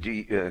you a question. Do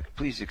you,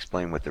 please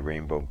explain what the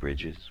Rainbow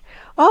Bridge is.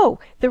 Oh,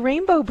 the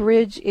Rainbow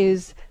Bridge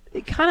is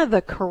kind of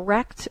the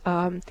correct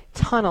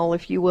tunnel,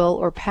 if you will,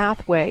 or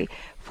pathway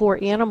for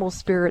animal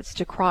spirits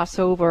to cross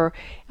over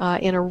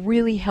in a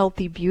really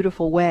healthy,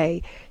 beautiful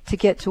way to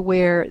get to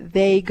where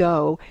they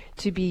go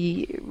to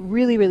be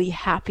really, really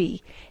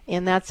happy.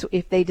 And that's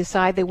if they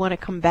decide they want to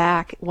come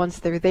back. Once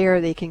they're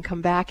there, they can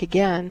come back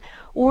again,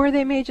 or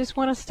they may just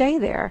want to stay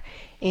there.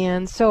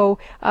 And so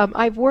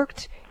I've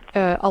worked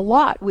a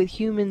lot with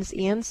humans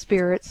and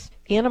spirits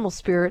animal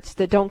spirits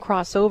that don't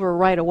cross over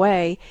right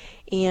away,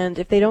 and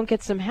if they don't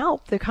get some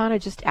help, they're kind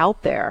of just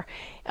out there.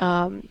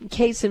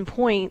 Case in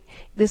point,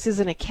 this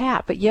isn't a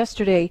cat, but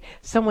yesterday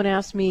someone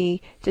asked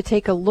me to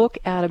take a look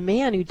at a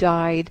man who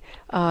died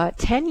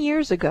 10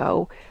 years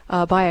ago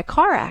by a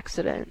car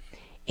accident.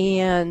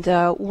 And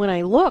when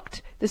I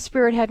looked, the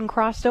spirit hadn't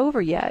crossed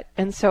over yet.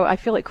 And so I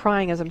feel like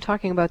crying as I'm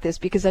talking about this,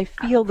 because I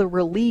feel the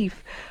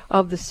relief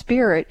of the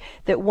spirit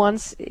that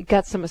once it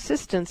got some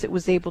assistance, it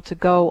was able to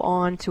go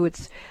on to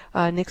its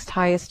next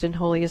highest and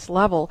holiest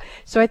level.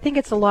 So I think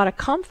it's a lot of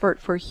comfort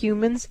for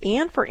humans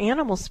and for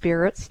animal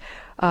spirits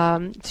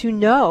to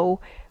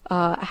know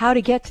how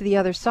to get to the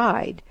other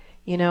side.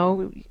 You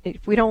know,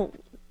 if we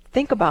don't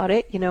think about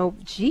it, you know,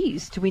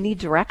 geez, do we need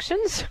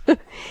directions?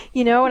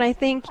 You know, and I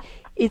think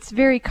it's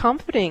very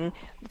comforting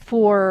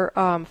for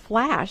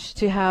Flash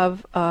to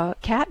have a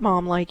cat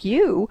mom like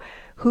you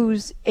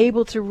who's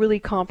able to really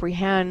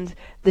comprehend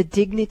the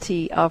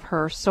dignity of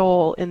her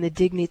soul and the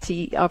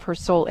dignity of her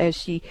soul as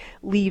she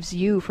leaves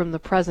you from the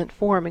present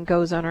form and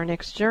goes on her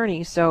next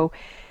journey. So,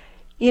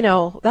 you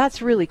know,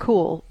 that's really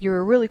cool. You're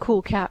a really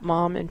cool cat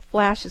mom, and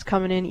Flash is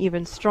coming in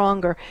even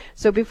stronger.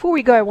 So before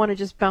we go, I want to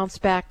just bounce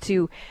back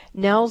to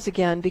Nels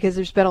again, because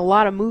there's been a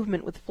lot of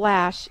movement with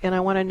Flash, and I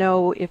want to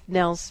know if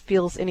Nels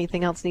feels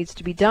anything else needs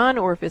to be done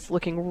or if it's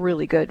looking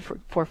really good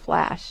for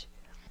Flash.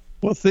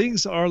 Well,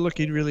 things are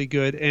looking really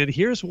good. And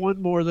here's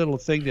one more little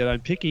thing that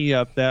I'm picking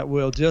up that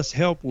will just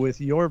help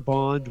with your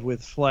bond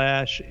with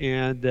Flash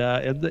and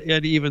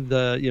even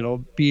the, you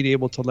know, being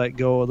able to let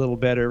go a little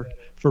better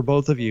for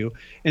both of you.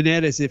 And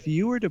that is, if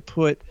you were to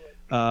put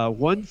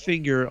one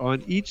finger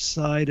on each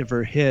side of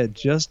her head,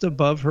 just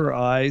above her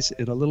eyes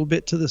and a little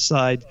bit to the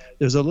side,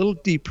 there's a little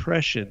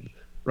depression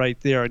right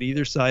there on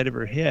either side of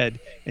her head.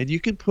 And you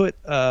can put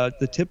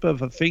the tip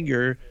of a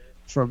finger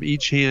from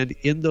each hand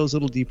in those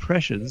little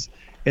depressions.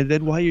 And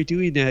then while you're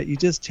doing that, you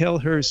just tell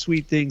her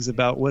sweet things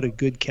about what a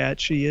good cat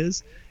she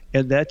is.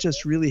 And that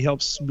just really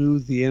helps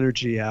smooth the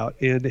energy out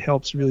and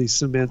helps really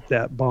cement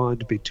that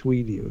bond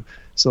between you.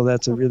 So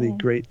that's a really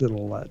great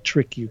little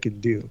trick you can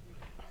do.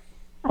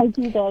 I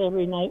do that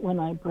every night when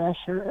I brush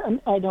her.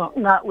 I don't,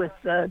 not with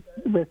the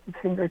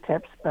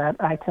fingertips, but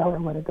I tell her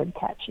what a good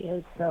cat she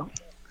is. So.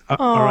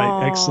 All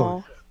right,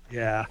 excellent.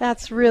 Yeah.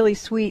 That's really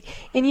sweet.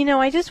 And, you know,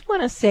 I just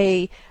want to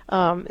say,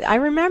 I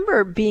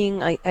remember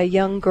being a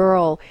young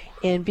girl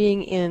and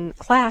being in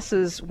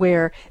classes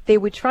where they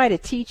would try to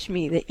teach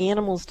me that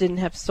animals didn't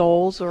have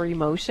souls or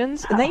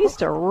emotions. And that used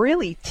to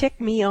really tick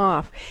me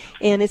off.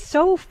 And it's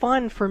so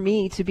fun for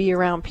me to be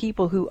around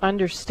people who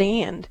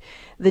understand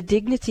the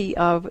dignity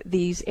of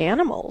these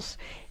animals.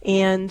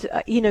 And,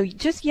 you know,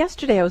 just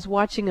yesterday I was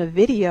watching a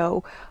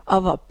video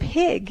of a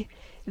pig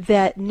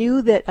that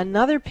knew that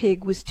another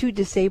pig was too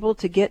disabled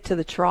to get to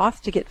the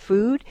trough to get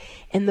food,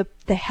 and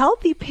the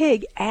healthy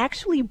pig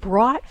actually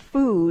brought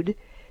food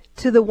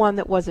to the one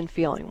that wasn't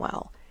feeling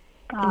well.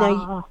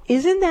 Now,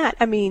 isn't that,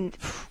 I mean,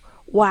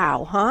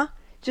 wow, huh?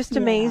 Just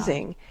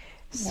amazing.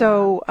 Yeah.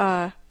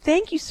 So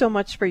thank you so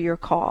much for your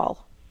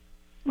call.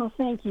 Well,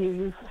 thank you.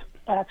 You've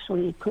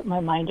actually put my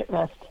mind at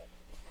rest.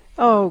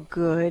 Oh,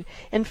 good.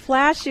 And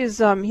Flash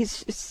is,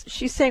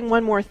 she's saying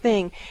one more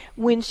thing.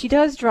 When she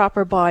does drop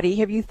her body,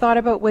 have you thought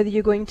about whether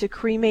you're going to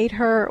cremate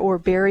her or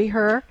bury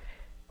her?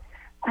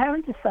 I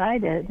haven't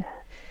decided.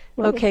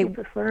 What would you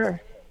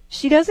prefer?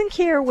 She doesn't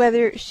care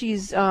whether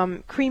she's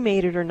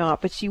cremated or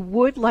not, but she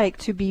would like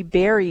to be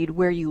buried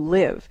where you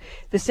live.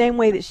 The same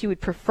way that she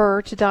would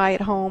prefer to die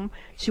at home,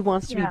 she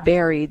wants to be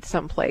buried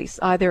someplace,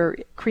 either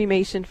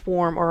cremation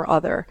form or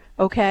other.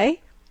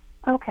 Okay?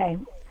 Okay.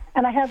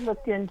 And I have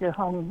looked into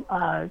home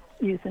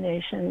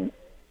euthanasia,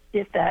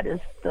 if that is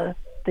the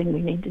thing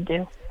we need to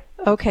do.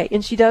 Okay,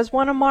 and she does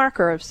want a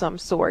marker of some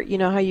sort. You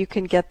know how you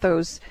can get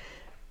those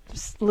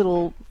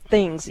little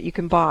things that you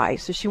can buy.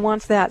 So she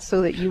wants that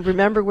so that you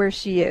remember where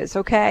she is,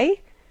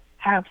 okay?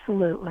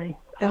 Absolutely.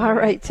 All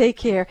right, take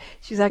care.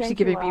 She's actually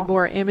giving me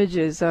more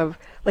images of,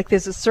 like,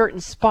 there's a certain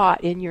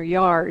spot in your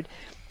yard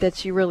that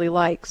she really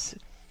likes.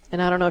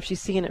 And I don't know if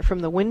she's seeing it from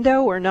the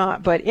window or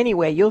not, but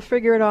anyway, you'll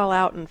figure it all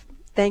out, and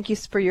thank you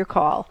for your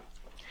call.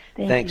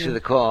 Thanks for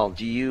the call.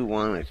 Do you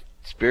want a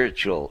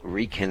spiritual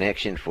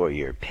reconnection for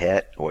your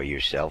pet or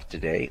yourself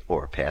today,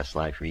 or a past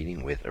life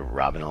reading with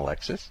Robin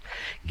Alexis?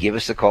 Give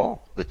us a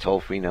call. The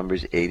toll-free number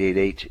is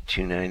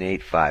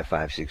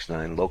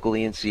 888-298-5569.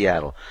 Locally in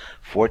Seattle,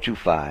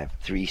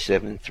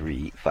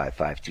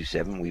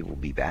 425-373-5527. We will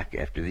be back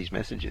after these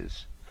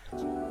messages.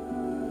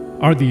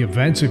 Are the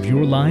events of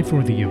your life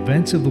or the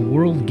events of the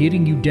world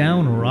getting you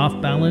down or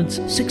off balance?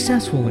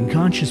 Successful and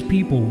conscious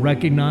people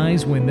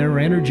recognize when their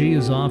energy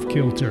is off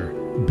kilter.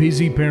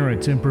 Busy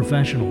parents and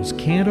professionals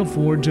can't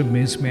afford to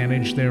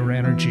mismanage their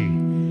energy.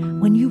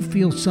 When you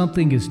feel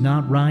something is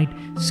not right,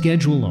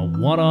 schedule a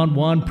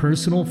one-on-one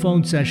personal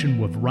phone session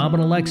with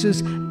Robin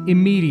Alexis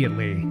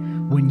immediately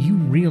when you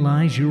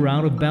realize you're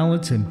out of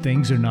balance and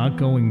things are not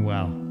going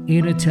well.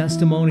 In a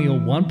testimonial,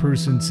 one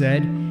person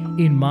said,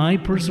 "In my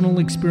personal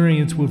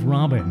experience with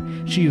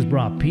Robin, she has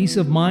brought peace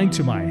of mind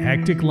to my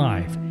hectic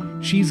life.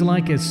 She's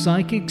like a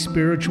psychic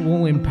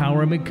spiritual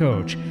empowerment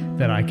coach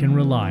that I can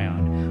rely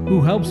on,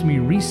 who helps me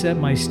reset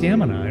my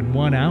stamina in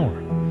 1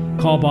 hour.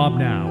 Call Bob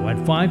now at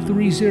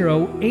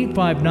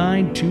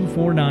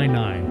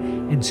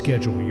 530-859-2499 and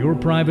schedule your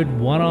private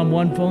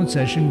one-on-one phone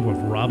session with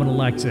Robin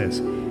Alexis.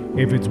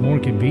 If it's more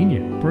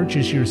convenient,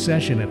 purchase your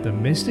session at the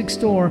Mystic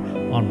Store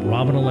on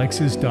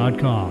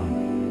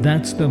RobinAlexis.com.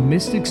 That's the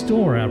Mystic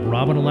Store at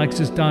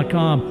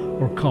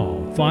RobinAlexis.com or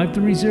call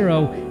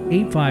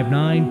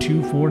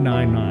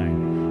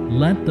 530-859-2499.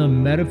 Let the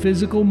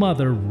metaphysical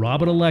mother,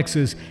 Robin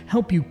Alexis,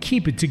 help you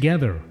keep it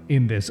together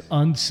in this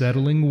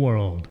unsettling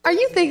world. Are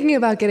you thinking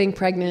about getting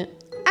pregnant?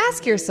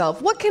 Ask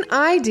yourself, what can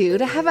I do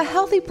to have a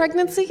healthy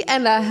pregnancy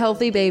and a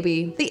healthy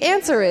baby? The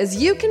answer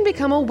is you can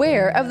become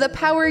aware of the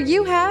power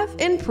you have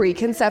in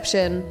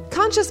preconception.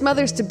 Conscious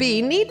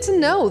mothers-to-be need to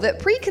know that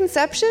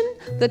preconception,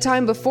 the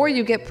time before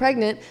you get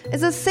pregnant,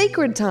 is a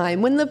sacred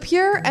time when the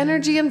pure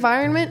energy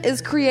environment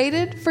is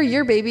created for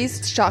your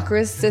baby's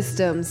chakras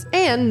systems,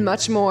 and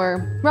much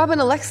more. Robin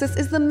Alexis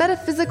is the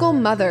metaphysical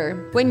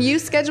mother. When you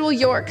schedule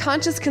your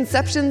conscious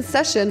conception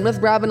session with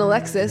Robin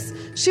Alexis,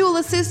 she will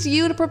assist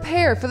you to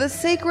prepare for the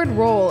sacred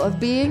role of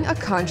being a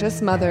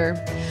conscious mother.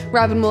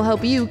 Robin will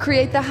help you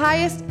create the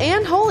highest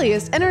and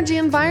holiest energy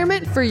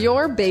environment for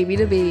your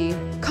baby-to-be.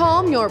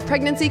 Calm your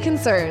pregnancy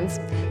concerns.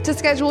 To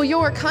schedule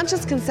your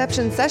conscious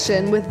conception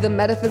session with the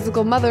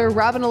metaphysical mother,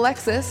 Robin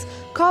Alexis,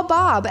 call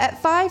Bob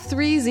at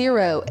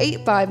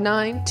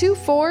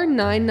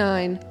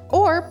 530-859-2499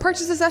 or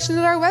purchase a session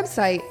at our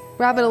website,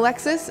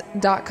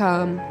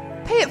 robinalexis.com.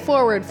 Pay it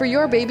forward for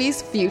your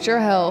baby's future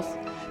health.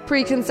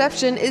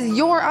 Preconception is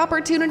your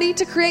opportunity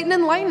to create an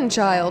enlightened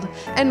child,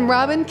 and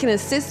Robin can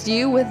assist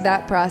you with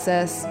that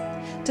process.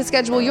 To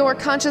schedule your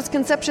conscious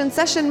conception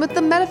session with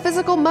the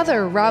metaphysical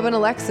mother, Robin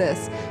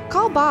Alexis,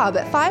 call Bob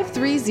at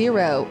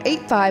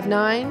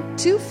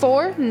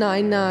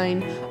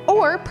 530-859-2499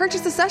 or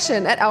purchase a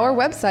session at our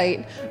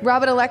website,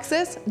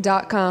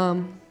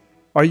 robinalexis.com.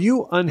 Are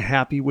you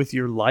unhappy with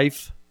your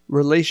life,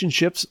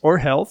 relationships, or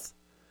health?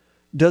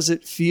 Does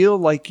it feel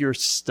like you're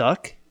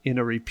stuck in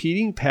a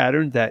repeating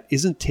pattern that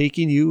isn't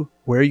taking you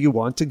where you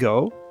want to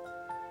go?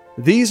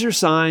 These are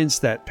signs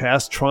that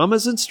past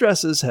traumas and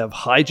stresses have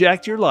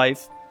hijacked your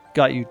life,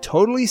 got you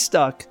totally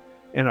stuck,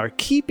 and are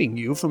keeping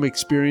you from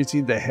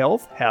experiencing the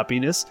health,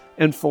 happiness,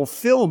 and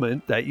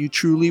fulfillment that you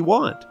truly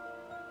want.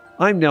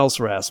 I'm Nels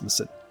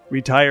Rasmussen,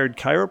 retired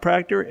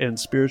chiropractor and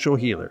spiritual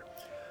healer.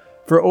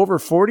 For over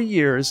 40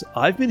 years,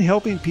 I've been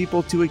helping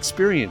people to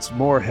experience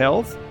more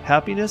health,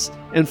 happiness,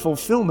 and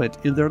fulfillment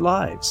in their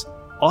lives,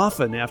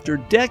 often after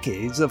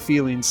decades of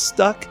feeling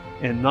stuck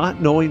and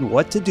not knowing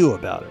what to do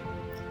about it.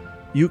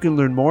 You can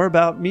learn more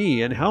about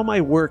me and how my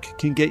work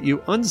can get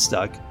you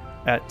unstuck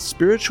at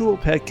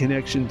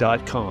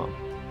spiritualpetconnection.com.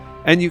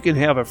 And you can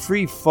have a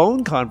free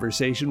phone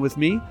conversation with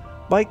me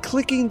by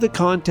clicking the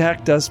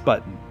Contact Us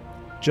button.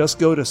 Just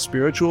go to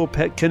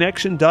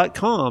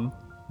spiritualpetconnection.com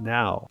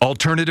now.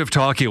 Alternative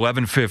Talk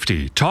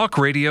 1150. Talk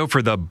radio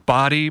for the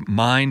body,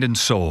 mind, and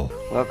soul.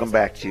 Welcome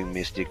back to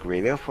Mystic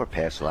Radio for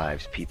past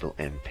lives, people,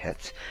 and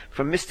pets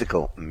from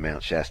mystical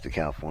Mount Shasta,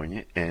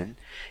 California, and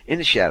in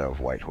the shadow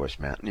of White Horse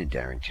Mountain in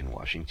Darrington,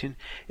 Washington.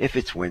 If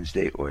it's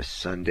Wednesday or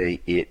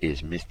Sunday, it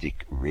is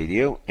Mystic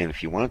Radio. And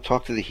if you want to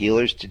talk to the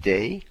healers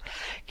today,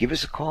 give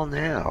us a call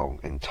now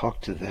and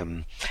talk to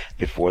them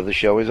before the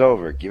show is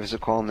over. Give us a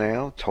call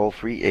now, toll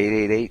free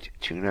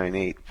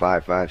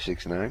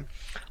 888-298-5569.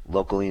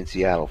 Locally in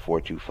Seattle,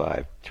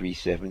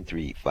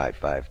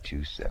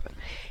 425-373-5527.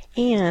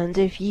 And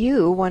if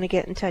you want to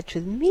get in touch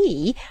with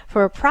me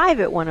for a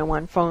private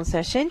one-on-one phone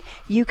session,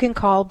 you can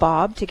call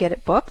Bob to get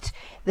it booked.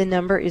 The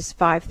number is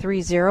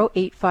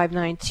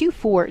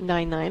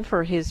 530-859-2499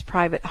 for his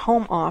private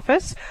home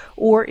office.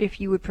 Or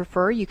if you would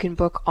prefer, you can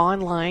book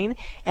online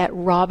at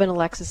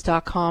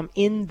robinalexis.com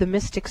in the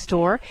Mystic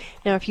Store.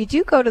 Now, if you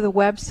do go to the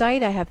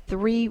website, I have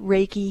 3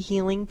 Reiki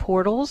healing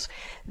portals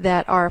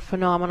that are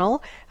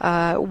phenomenal.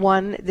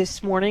 One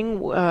this morning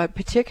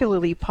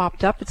particularly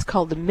popped up. It's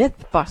called the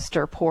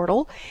Mythbuster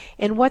portal.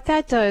 And what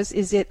that does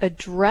is it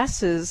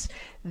addresses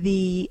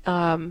the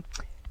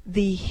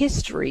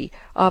history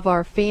of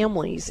our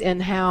families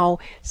and how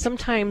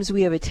sometimes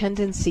we have a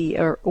tendency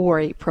or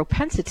a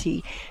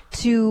propensity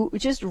to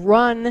just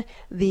run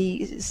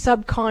the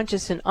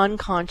subconscious and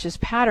unconscious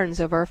patterns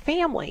of our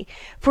family.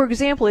 For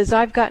example, as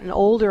I've gotten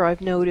older,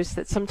 I've noticed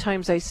that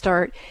sometimes I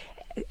start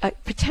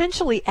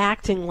potentially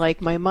acting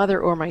like my mother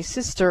or my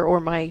sister or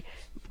my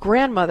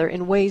grandmother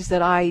in ways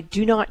that I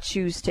do not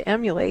choose to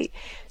emulate.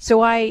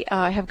 So I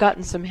have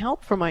gotten some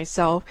help for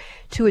myself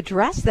to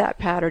address that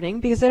patterning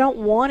because I don't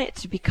want it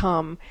to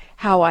become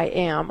how I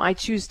am. I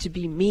choose to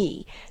be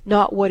me,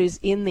 not what is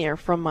in there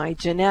from my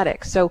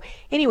genetics. So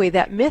anyway,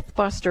 that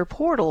Mythbuster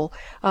portal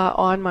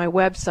on my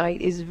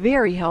website is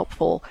very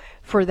helpful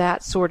for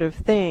that sort of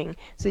thing.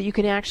 So you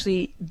can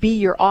actually be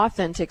your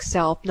authentic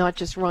self, not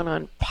just run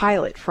on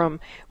pilot from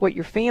what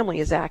your family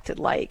has acted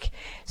like.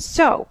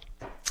 So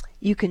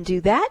you can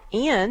do that.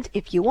 And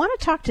if you want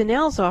to talk to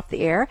Nels off the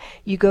air,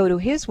 you go to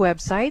his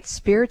website,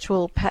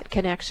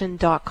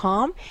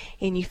 spiritualpetconnection.com,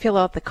 and you fill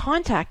out the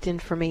contact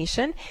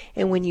information.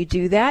 And when you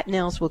do that,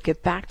 Nels will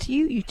get back to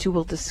you. You two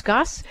will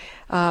discuss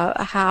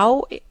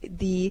how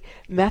the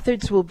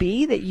methods will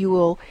be that you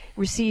will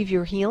receive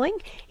your healing.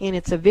 And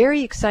it's a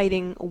very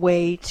exciting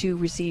way to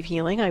receive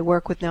healing. I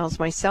work with Nels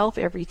myself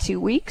every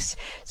 2 weeks,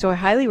 so I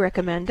highly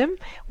recommend him.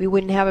 We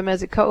wouldn't have him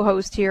as a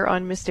co-host here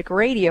on Mystic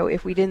Radio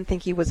if we didn't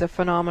think he was a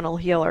phenomenal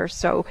healer.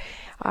 So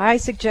I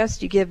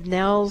suggest you give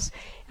Nels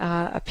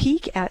a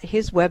peek at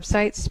his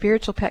website,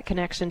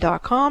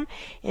 spiritualpetconnection.com.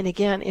 And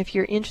again, if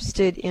you're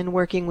interested in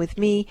working with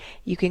me,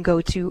 you can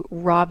go to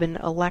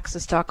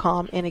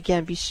robinalexis.com. And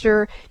again, be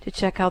sure to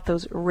check out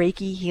those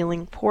Reiki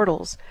healing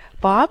portals.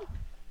 Bob?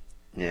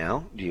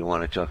 Now, do you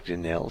want to talk to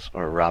Nels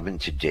or Robin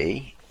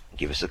today?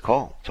 Give us a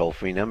call.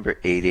 Toll-free number,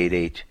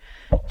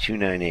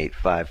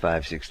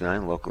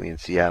 888-298-5569. Locally in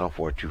Seattle,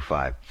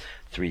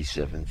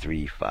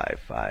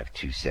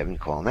 425-373-5527.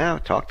 Call now.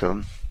 Talk to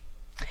them.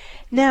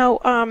 Now,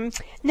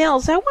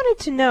 Nels, I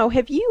wanted to know,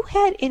 have you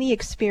had any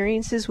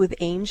experiences with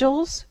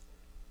angels?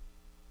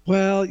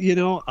 Well,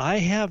 I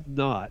have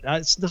not.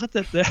 It's not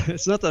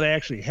that I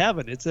actually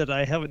haven't. It's that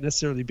I haven't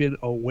necessarily been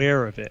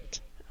aware of it.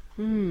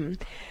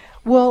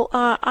 Well,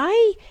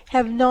 I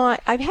have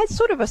not. I've had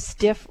sort of a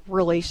stiff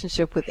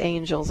relationship with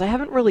angels. I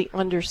haven't really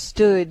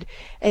understood,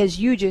 as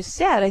you just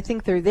said, I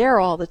think they're there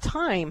all the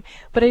time,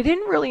 but I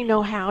didn't really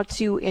know how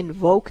to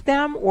invoke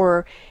them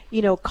or,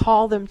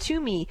 call them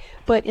to me.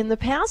 But in the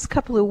past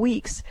couple of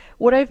weeks,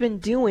 what I've been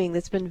doing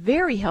that's been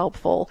very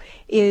helpful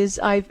is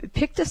I've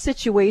picked a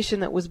situation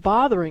that was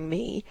bothering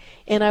me,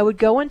 and I would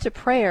go into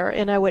prayer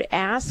and I would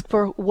ask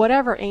for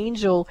whatever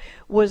angel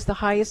was the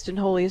highest and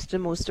holiest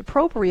and most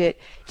appropriate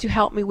to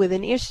help me with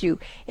an issue.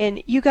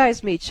 And you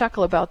guys may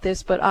chuckle about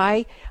this, but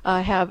I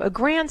have a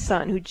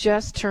grandson who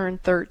just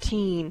turned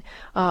 13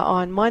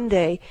 on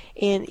Monday,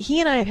 and he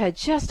and I have had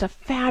just a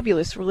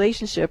fabulous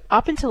relationship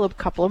up until a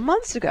couple of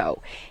months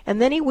ago. And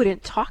then he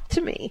wouldn't talk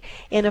to me.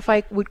 And if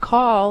I would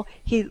call,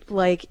 he'd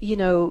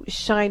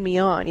shine me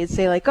on. He'd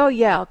say oh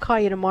yeah, I'll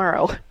call you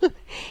tomorrow.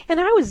 And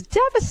I was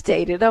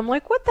devastated. I'm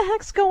like, what the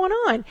heck's going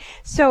on?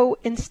 So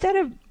instead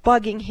of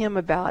bugging him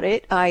about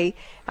it, I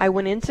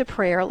went into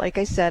prayer, like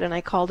I said, and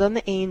I called on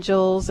the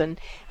angels, and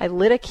I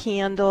lit a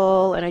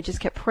candle, and I just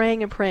kept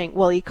praying and praying.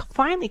 Well, he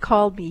finally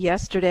called me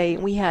yesterday,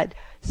 and we had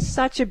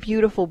such a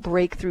beautiful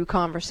breakthrough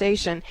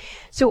conversation.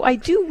 So I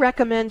do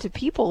recommend to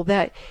people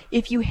that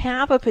if you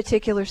have a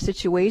particular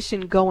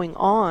situation going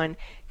on,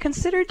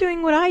 consider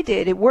doing what I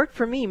did. It worked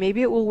for me.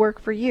 Maybe it will work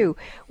for you,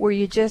 where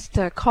you just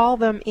call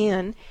them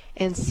in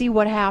and see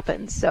what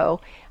happens.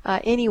 So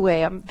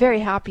anyway, I'm very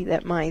happy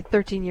that my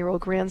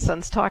 13-year-old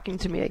grandson's talking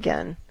to me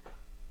again.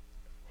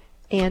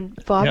 And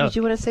Bob, did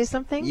you want to say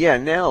something? Yeah,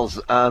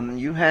 Nels,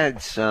 you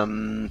had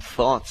some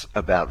thoughts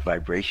about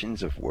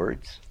vibrations of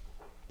words?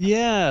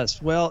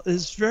 Yes. Well,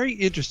 it's very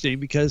interesting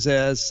because,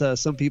 as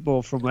some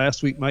people from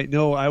last week might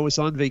know, I was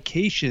on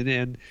vacation,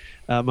 and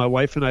my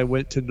wife and I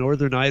went to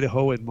northern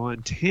Idaho and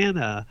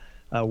Montana,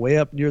 way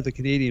up near the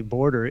Canadian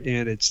border,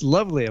 and it's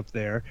lovely up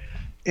there.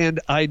 And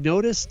I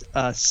noticed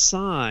a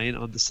sign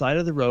on the side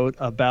of the road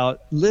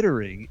about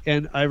littering,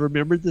 and I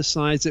remembered the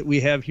signs that we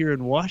have here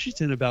in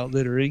Washington about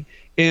littering,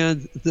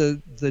 and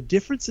the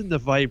difference in the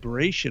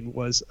vibration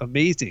was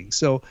amazing.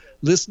 So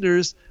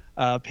listeners,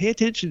 pay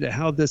attention to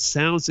how this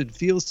sounds and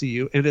feels to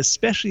you, and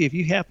especially if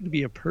you happen to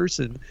be a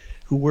person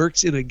who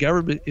works in a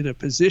government in a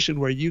position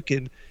where you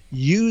can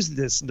use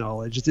this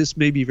knowledge, this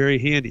may be very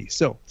handy.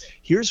 So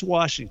here's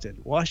Washington.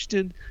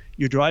 Washington,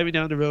 you're driving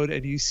down the road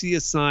and you see a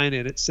sign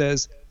and it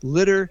says,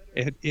 litter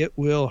and it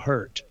will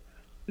hurt.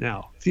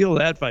 Now, feel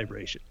that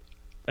vibration.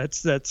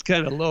 That's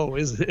kind of low,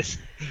 isn't it?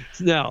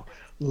 Now,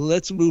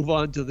 let's move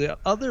on to the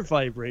other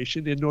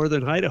vibration in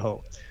northern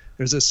Idaho.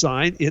 There's a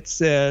sign. It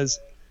says,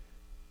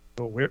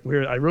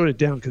 where I wrote it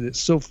down because it's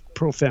so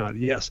profound.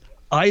 Yes,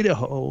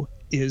 Idaho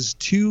is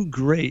too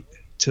great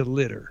to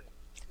litter.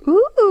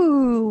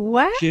 Ooh,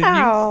 wow.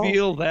 Can you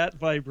feel that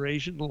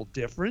vibrational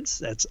difference?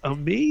 That's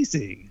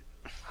amazing.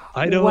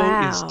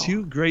 Idaho is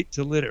too great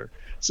to litter.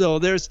 So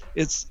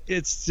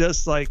it's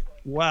just like,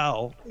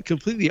 wow,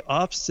 completely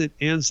opposite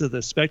ends of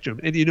the spectrum.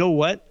 And you know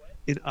what?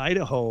 In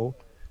Idaho,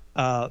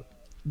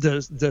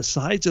 the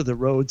sides of the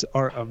roads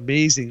are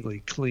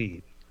amazingly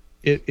clean.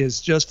 It is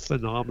just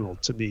phenomenal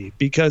to me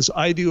because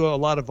I do a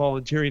lot of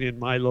volunteering in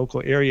my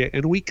local area,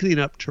 and we clean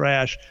up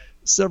trash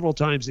several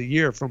times a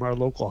year from our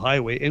local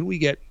highway, and we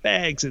get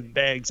bags and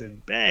bags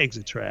and bags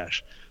of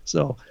trash.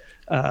 So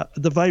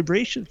the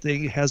vibration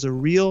thing has a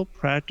real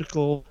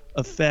practical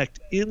effect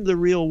in the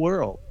real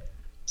world.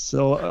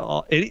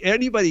 So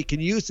anybody can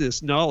use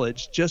this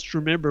knowledge. Just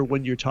remember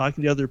when you're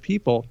talking to other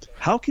people,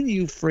 how can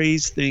you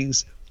phrase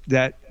things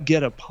that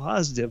get a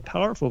positive,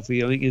 powerful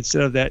feeling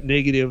instead of that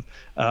negative,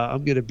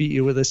 I'm going to beat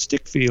you with a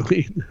stick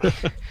feeling.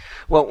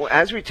 Well,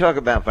 as we talk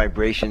about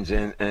vibrations,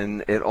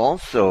 and it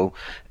also,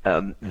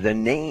 the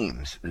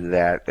names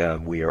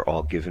that we are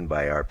all given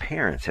by our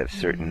parents have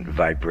certain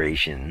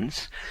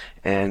vibrations.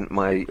 And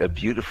my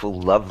beautiful,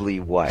 lovely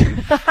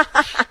wife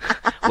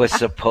was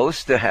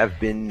supposed to have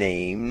been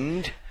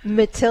named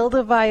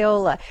Matilda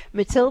Viola.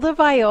 Matilda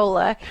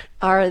Viola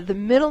are the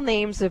middle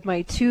names of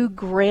my two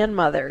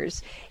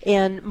grandmothers.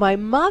 And my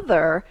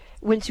mother,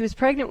 when she was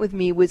pregnant with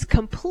me, was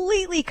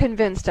completely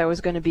convinced I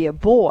was going to be a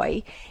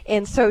boy.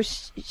 And so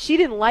she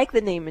didn't like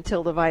the name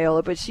Matilda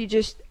Viola, but she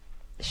just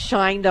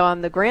shined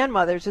on the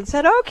grandmothers and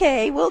said,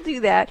 okay, we'll do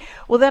that.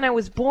 Well, then I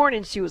was born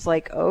and she was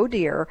like, oh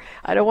dear,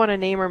 I don't want to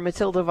name her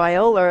Matilda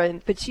Viola.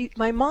 But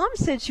my mom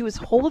said she was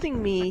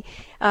holding me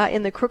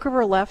in the crook of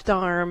her left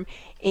arm,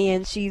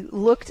 and she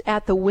looked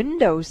at the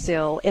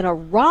windowsill and a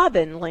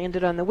robin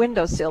landed on the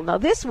windowsill. Now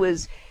this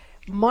was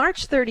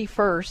March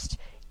 31st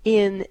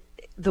in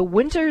the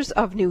winters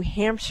of New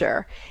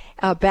Hampshire.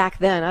 Back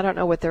then, I don't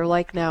know what they're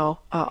like now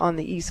on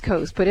the East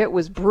Coast, but it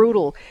was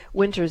brutal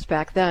winters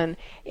back then.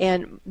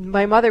 And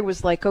my mother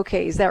was like,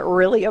 okay, is that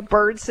really a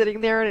bird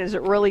sitting there? And is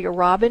it really a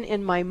robin?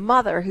 And my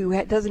mother, who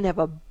didn't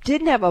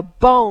have a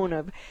bone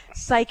of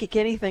psychic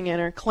anything in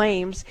her,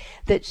 claims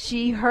that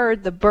she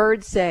heard the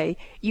bird say,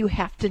 you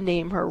have to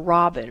name her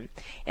Robin.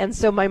 And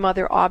so my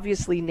mother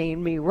obviously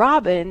named me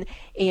Robin,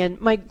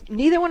 and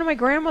neither one of my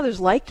grandmothers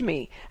liked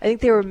me. I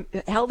think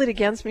they held it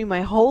against me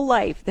my whole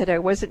life that I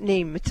wasn't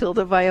named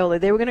Matilda Viola.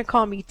 They were going to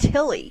call me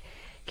Tilly.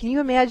 Can you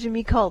imagine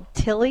me called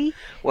Tilly?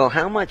 Well,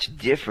 how much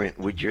different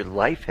would your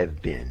life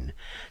have been?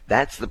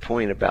 That's the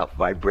point about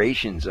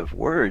vibrations of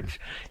words.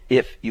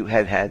 If you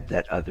had had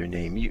that other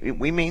name,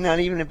 we may not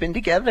even have been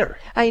together.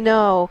 I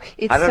know.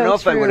 I don't know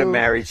if I would have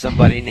married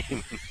somebody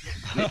named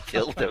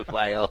Matilda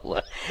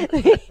Viola.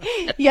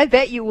 Yeah, I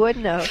bet you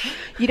wouldn't have.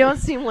 You don't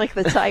seem like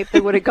the type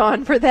that would have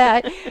gone for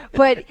that.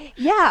 But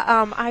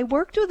yeah, I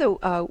worked with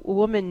a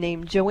woman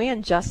named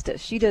Joanne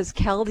Justice. She does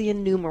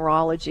Chaldean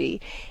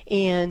numerology,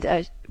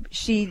 and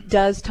she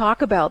does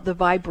talk about the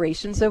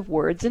vibrations of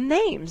words and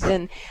names.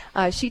 And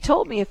she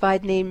told me if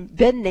I'd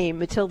been named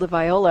Matilda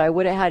Viola, I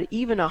would have had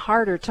even a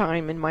harder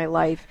time in my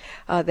life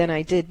than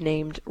I did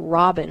named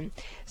Robin.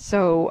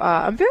 So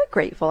I'm very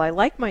grateful. I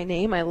like my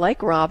name. I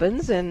like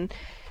robins, and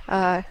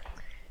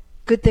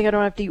good thing I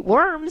don't have to eat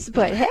worms,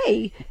 but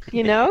hey,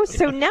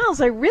 So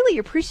Nels, I really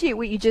appreciate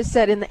what you just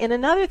said. And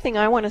another thing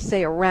I want to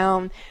say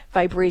around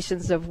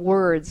vibrations of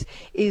words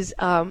is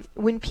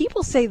when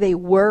people say they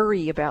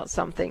worry about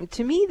something,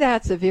 to me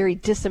that's a very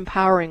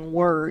disempowering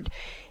word.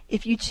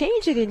 If you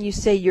change it and you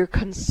say you're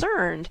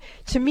concerned,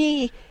 to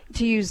me,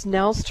 to use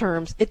Nels'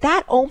 terms,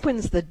 that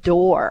opens the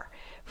door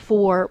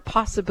for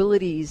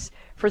possibilities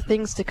for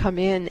things to come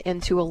in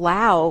and to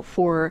allow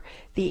for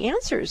the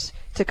answers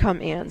to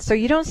come in. So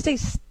you don't stay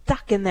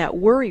stuck in that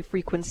worry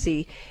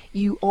frequency.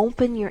 You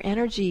open your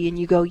energy and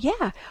you go,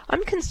 yeah,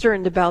 I'm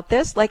concerned about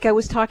this. Like I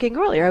was talking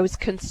earlier, I was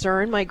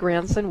concerned my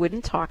grandson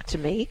wouldn't talk to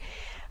me,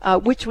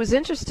 which was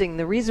interesting.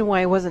 The reason why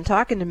he wasn't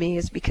talking to me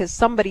is because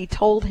somebody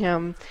told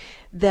him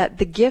that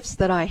the gifts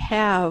that I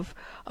have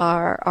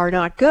are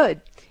not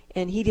good.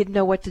 And he didn't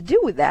know what to do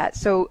with that.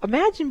 So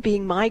imagine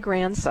being my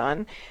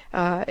grandson,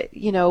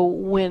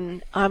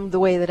 when I'm the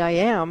way that I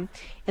am,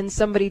 and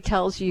somebody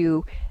tells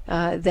you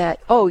that,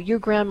 oh, your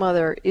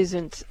grandmother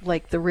isn't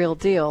like the real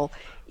deal,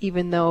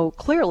 even though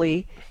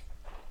clearly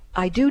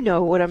I do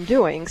know what I'm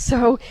doing.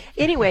 So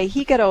anyway,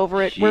 he got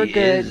over it. We're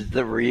good. She is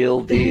the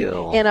real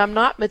deal. And I'm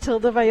not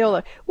Matilda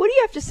Viola. What do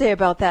you have to say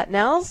about that,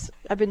 Nels?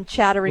 I've been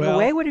chattering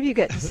away. What have you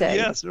got to say?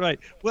 Yes, right.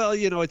 Well,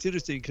 it's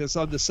interesting because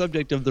on the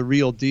subject of the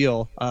real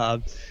deal,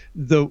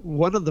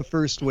 one of the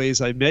first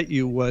ways I met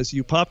you was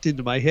you popped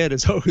into my head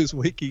as I was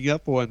waking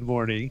up one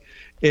morning,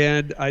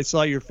 and I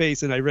saw your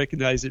face and I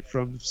recognized it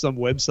from some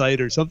website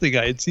or something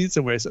I had seen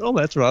somewhere. I said, oh,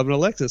 that's Robin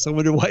Alexis. I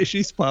wonder why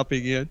she's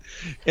popping in.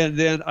 And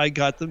then I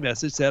got the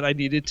message that I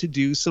needed to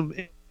do some.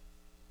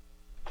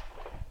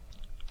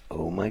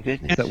 Oh my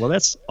goodness. Well,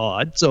 that's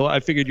odd. So I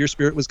figured your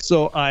spirit was.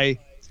 So I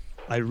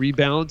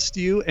rebalanced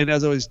you, and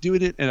as I was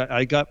doing it and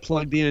I got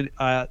plugged in,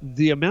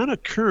 the amount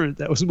of current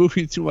that was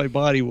moving through my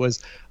body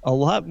was a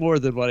lot more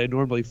than what I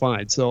normally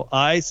find. So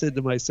I said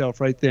to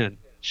myself right then,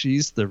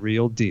 she's the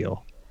real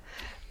deal.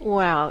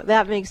 Wow,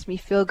 that makes me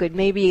feel good.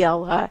 Maybe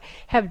I'll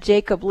have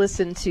Jacob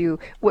listen to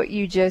what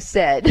you just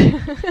said.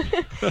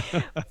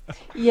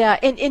 Yeah,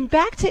 and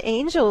back to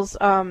angels,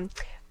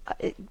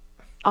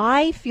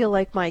 I feel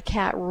like my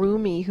cat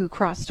Rumi, who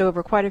crossed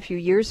over quite a few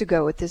years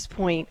ago at this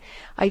point,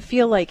 I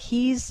feel like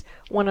he's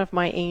one of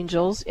my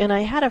angels. And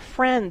I had a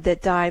friend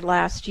that died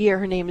last year.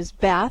 Her name is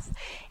Beth.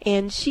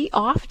 And she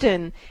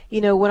often,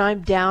 when I'm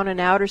down and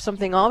out or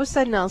something, all of a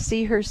sudden I'll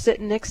see her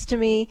sitting next to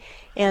me.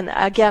 And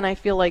again, I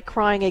feel like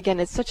crying again.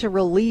 It's such a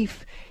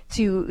relief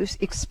to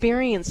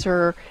experience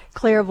her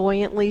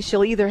clairvoyantly.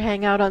 She'll either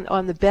hang out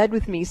on the bed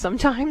with me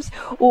sometimes,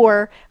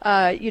 or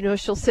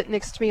she'll sit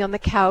next to me on the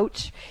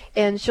couch,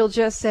 and she'll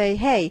just say,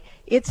 "Hey,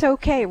 it's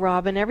okay,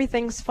 Robin,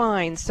 everything's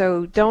fine,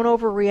 so don't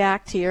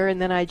overreact here."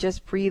 And then I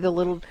just breathe a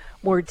little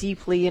more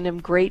deeply and am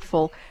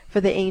grateful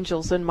for the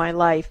angels in my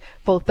life,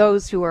 both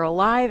those who are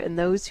alive and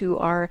those who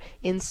are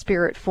in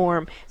spirit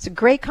form. It's a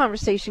great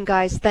conversation,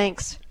 guys.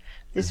 Thanks.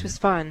 This was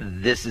fun.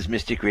 This is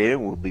Mystic Radio.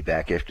 We'll be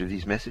back after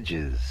these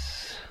messages.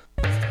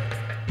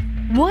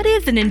 What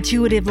is an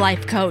intuitive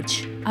life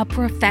coach? A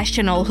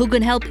professional who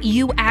can help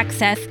you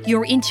access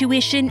your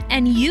intuition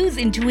and use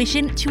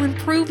intuition to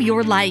improve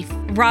your life.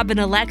 Robin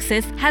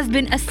Alexis has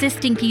been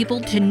assisting people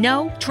to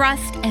know,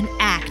 trust, and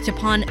act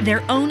upon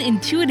their own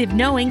intuitive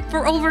knowing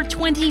for over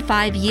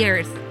 25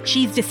 years.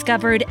 She's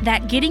discovered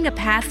that getting a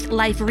past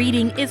life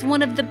reading is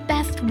one of the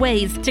best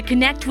ways to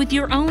connect with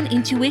your own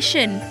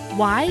intuition.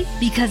 Why?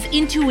 Because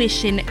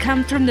intuition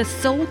comes from the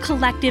soul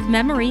collective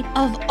memory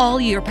of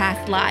all your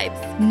past lives,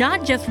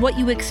 not just what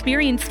you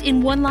experienced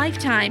in one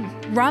lifetime.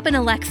 Robin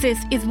Alexis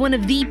is one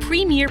of the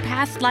premier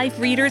past life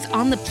readers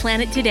on the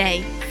planet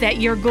today. Set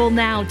your goal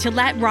now to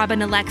let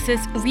Robin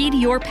Alexis read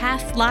your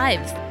past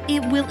lives.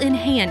 It will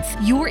enhance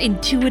your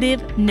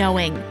intuitive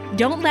knowing.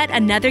 Don't let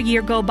another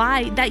year go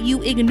by that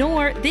you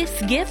ignore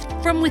this gift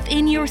from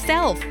within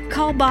yourself.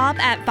 Call Bob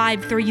at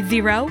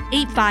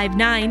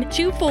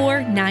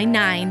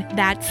 530-859-2499.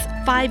 That's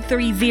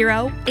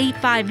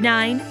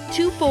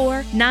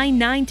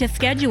 530-859-2499 to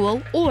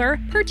schedule or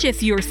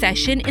purchase your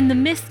session in the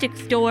Mystic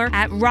Store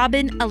at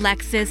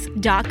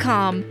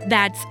RobinAlexis.com.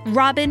 That's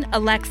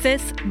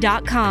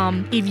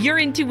RobinAlexis.com. If your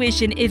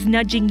intuition is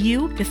nudging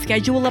you to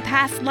schedule a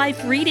past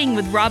life reading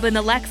with Robin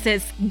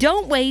Alexis,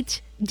 don't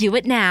wait. Do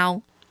it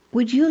now.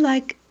 Would you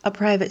like a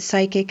private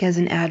psychic as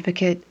an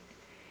advocate?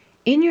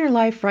 In your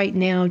life right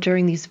now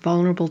during these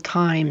vulnerable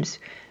times,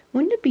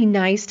 wouldn't it be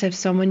nice to have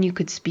someone you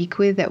could speak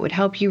with that would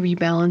help you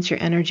rebalance your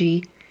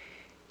energy?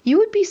 You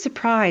would be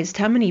surprised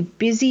how many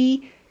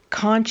busy,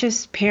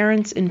 conscious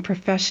parents and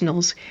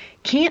professionals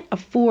can't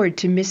afford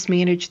to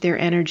mismanage their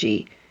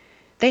energy.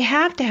 They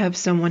have to have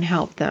someone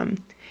help them.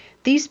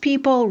 These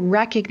people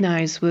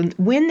recognize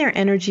when their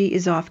energy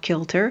is off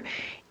kilter,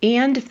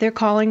 and if they're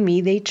calling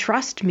me, they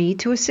trust me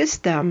to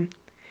assist them.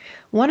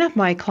 One of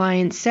my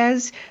clients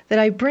says that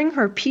I bring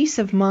her peace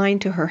of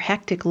mind to her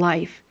hectic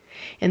life,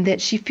 and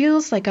that she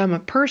feels like I'm a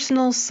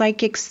personal,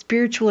 psychic,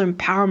 spiritual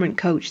empowerment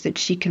coach that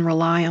she can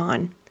rely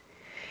on.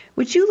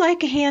 Would you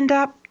like a hand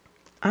up?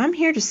 I'm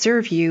here to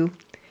serve you.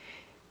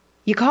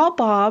 You call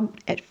Bob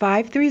at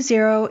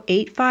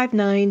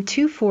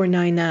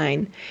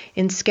 530-859-2499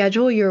 and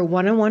schedule your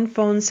one-on-one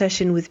phone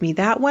session with me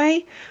that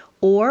way,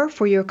 or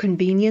for your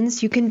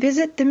convenience, you can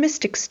visit the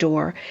Mystic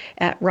Store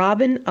at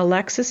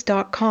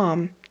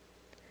RobinAlexis.com.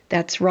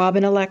 That's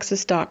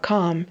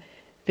RobinAlexis.com.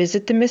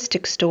 Visit the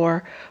Mystic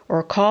Store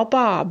or call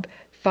Bob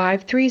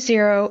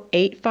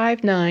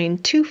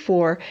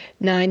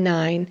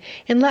 530-859-2499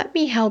 and let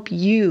me help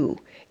you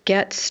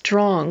get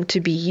strong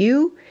to be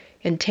you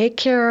and take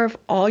care of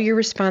all your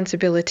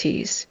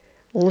responsibilities.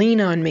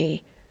 Lean on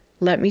me.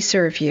 Let me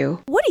serve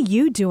you. What are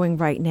you doing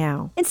right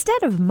now?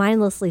 Instead of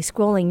mindlessly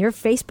scrolling your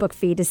Facebook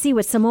feed to see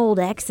what some old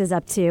ex is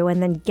up to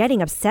and then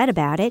getting upset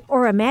about it,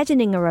 or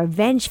imagining a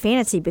revenge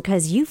fantasy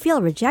because you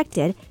feel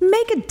rejected,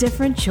 make a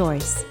different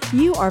choice.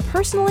 You are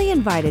personally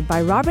invited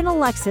by Robin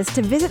Alexis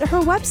to visit her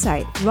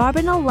website,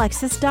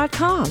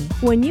 RobinAlexis.com.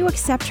 When you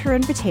accept her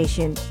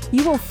invitation,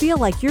 you will feel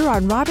like you're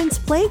on Robin's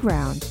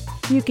playground.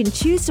 You can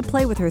choose to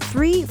play with her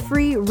 3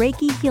 free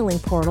Reiki healing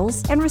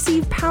portals and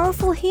receive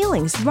powerful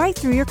healings right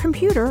through your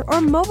computer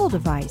or mobile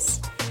device.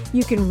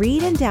 You can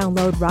read and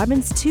download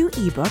Robin's 2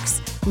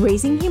 ebooks,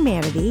 Raising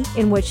Humanity,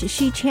 in which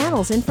she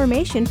channels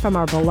information from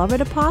our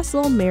beloved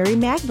apostle Mary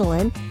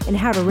Magdalene and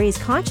how to raise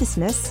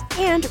consciousness,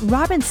 and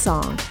Robin's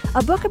Song,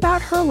 a book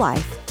about her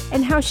life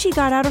and how she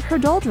got out of her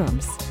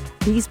doldrums.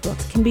 These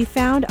books can be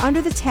found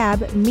under the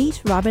tab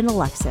Meet Robin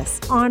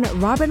Alexis on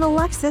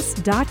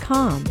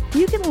RobinAlexis.com.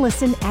 You can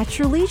listen at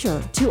your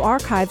leisure to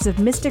archives of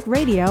Mystic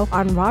Radio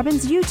on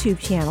Robin's YouTube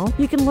channel.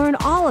 You can learn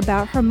all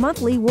about her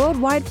monthly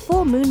worldwide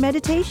full moon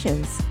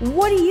meditations.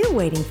 What are you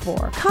waiting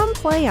for? Come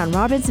play on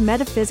Robin's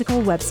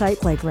metaphysical website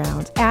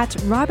playground at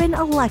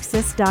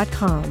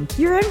RobinAlexis.com.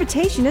 Your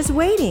invitation is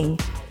waiting.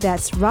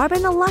 That's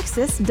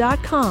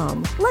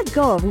RobinAlexis.com. Let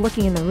go of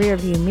looking in the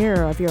rearview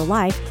mirror of your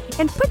life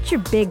and put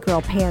your big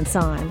girl pants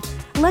on.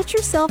 Let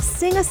yourself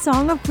sing a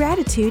song of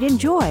gratitude and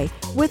joy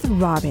with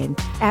Robin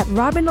at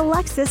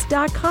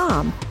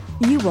RobinAlexis.com.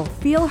 You will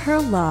feel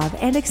her love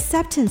and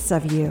acceptance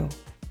of you.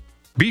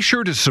 Be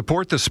sure to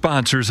support the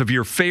sponsors of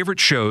your favorite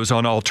shows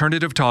on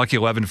Alternative Talk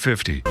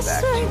 1150. Back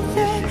to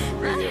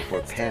Mystic Radio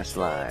for past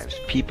lives,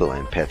 people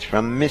and pets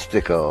from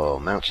mystical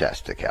Mount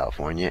Shasta,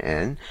 California,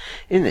 and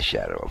in the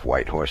shadow of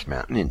White Horse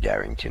Mountain in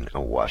Darrington,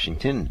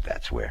 Washington.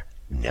 That's where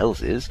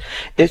Nels is.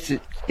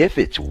 If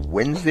it's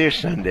Wednesday or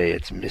Sunday,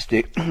 it's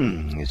Mystic.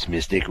 It's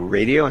Mystic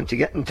Radio, and to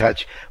get in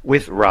touch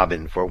with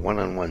Robin for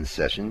one-on-one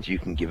sessions, you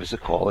can give us a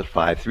call at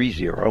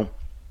 530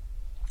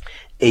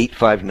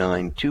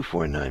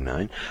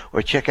 859-2499,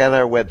 or check out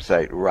our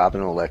website,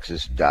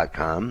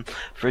 robinalexis.com,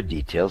 for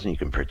details, and you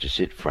can purchase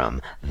it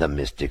from the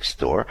Mystic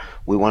Store.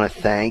 We want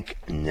to thank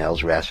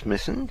Nels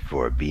Rasmussen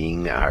for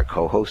being our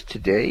co-host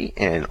today,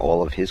 and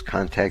all of his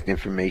contact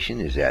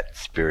information is at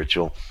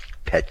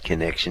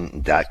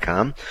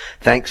spiritualpetconnection.com.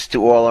 Thanks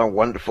to all our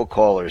wonderful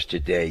callers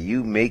today.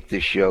 You make the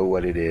show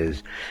what it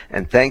is.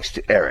 And thanks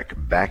to Eric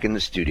back in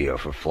the studio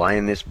for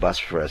flying this bus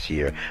for us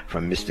here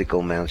from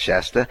mystical Mount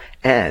Shasta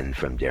and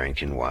from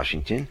Darrington,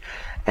 Washington.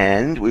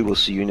 And we will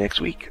see you next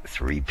week,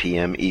 3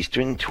 p.m.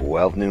 Eastern,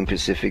 12 noon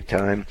Pacific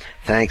time.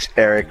 Thanks,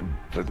 Eric,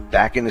 for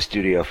back in the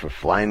studio for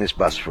flying this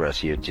bus for us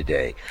here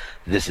today.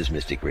 This is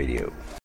Mystic Radio.